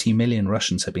 about 40 million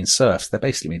Russians have been serfs. They're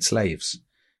basically made slaves.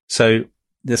 So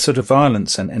the sort of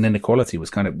violence and inequality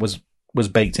was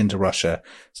baked into Russia,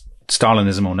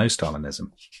 Stalinism or no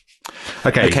Stalinism.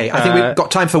 Okay. I think we've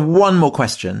got time for one more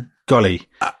question. Golly.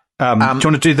 Do you want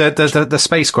to do the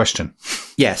space question?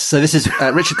 Yes. So this is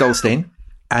Richard Goldstein,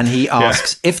 and he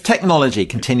asks, if technology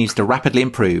continues to rapidly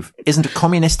improve, isn't a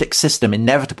communistic system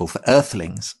inevitable for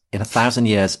Earthlings in 1,000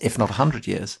 years, if not 100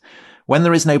 years? When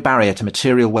there is no barrier to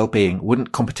material well-being,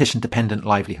 wouldn't competition-dependent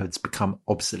livelihoods become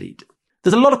obsolete?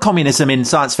 There's a lot of communism in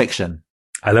science fiction.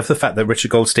 I love the fact that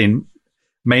Richard Goldstein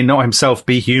may not himself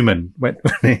be human when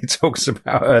he talks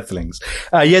about Earthlings.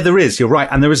 There is. You're right.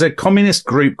 And there is a communist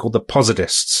group called the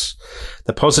Positists.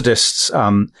 The Positists,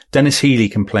 Dennis Healy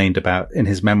complained about in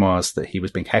his memoirs that he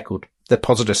was being heckled. The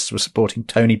Positists were supporting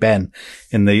Tony Benn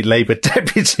in the Labour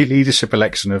deputy leadership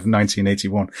election of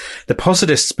 1981. The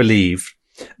Positists believe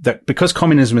that because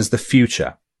communism is the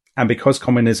future, and because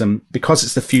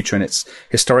it's the future and it's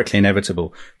historically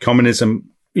inevitable, communism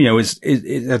is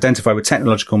identified with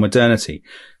technological modernity.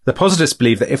 The positivists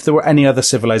believe that if there were any other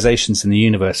civilizations in the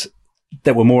universe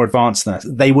that were more advanced than us,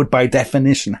 they would by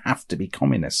definition have to be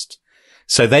communist.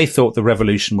 So they thought the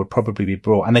revolution would probably be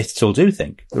brought, and they still do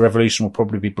think the revolution will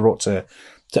probably be brought to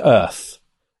Earth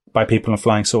by people on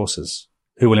flying saucers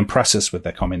who will impress us with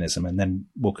their communism and then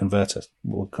will convert us.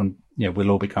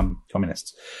 We'll all become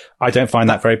communists. I don't find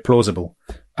that very plausible.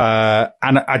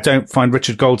 And I don't find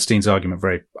Richard Goldstein's argument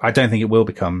I don't think it will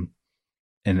become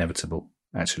inevitable,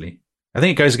 actually. I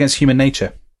think it goes against human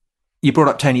nature. You brought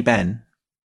up Tony Benn.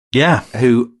 Yeah.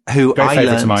 Who Great I favourite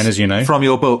learned of mine, as you know. from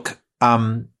your book,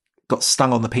 got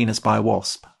stung on the penis by a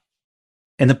wasp.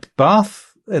 In the bath?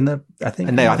 I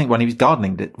think when he was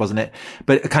gardening, wasn't it?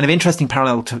 But a kind of interesting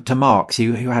parallel to Marx,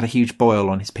 who had a huge boil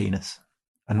on his penis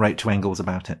and wrote to Engels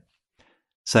about it.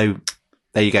 So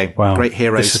there you go. Wow. Great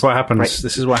heroes. This is what happens.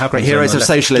 Great heroes of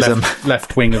socialism.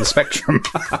 Left wing of the spectrum,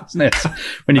 isn't it?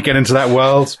 When you get into that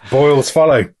world, boils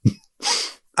follow.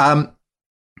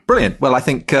 Brilliant. Well, I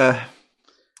think the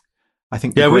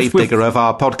gravedigger of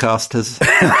our podcast has...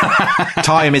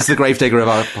 Time is the gravedigger of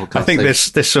our podcast. I think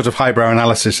this sort of highbrow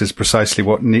analysis is precisely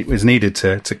what is needed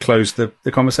to close the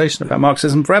conversation about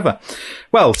Marxism forever.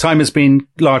 Well, time has been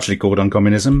largely called on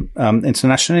communism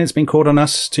internationally. It's been called on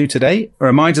us too today. A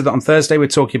reminder that on Thursday we're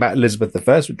talking about Elizabeth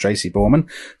I with Tracy Borman.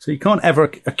 So you can't ever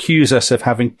accuse us of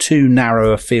having too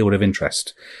narrow a field of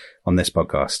interest on this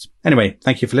podcast. Anyway,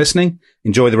 thank you for listening.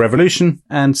 Enjoy the revolution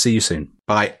and see you soon.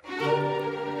 Bye.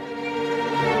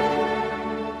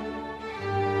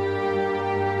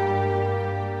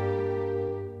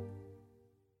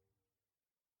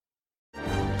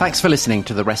 Thanks for listening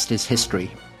to The Rest is History.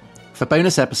 For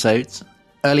bonus episodes,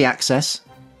 early access,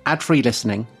 ad-free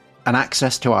listening, and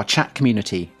access to our chat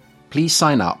community, please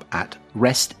sign up at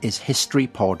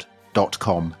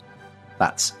restishistorypod.com.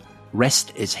 That's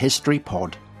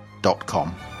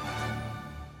restishistorypod.com.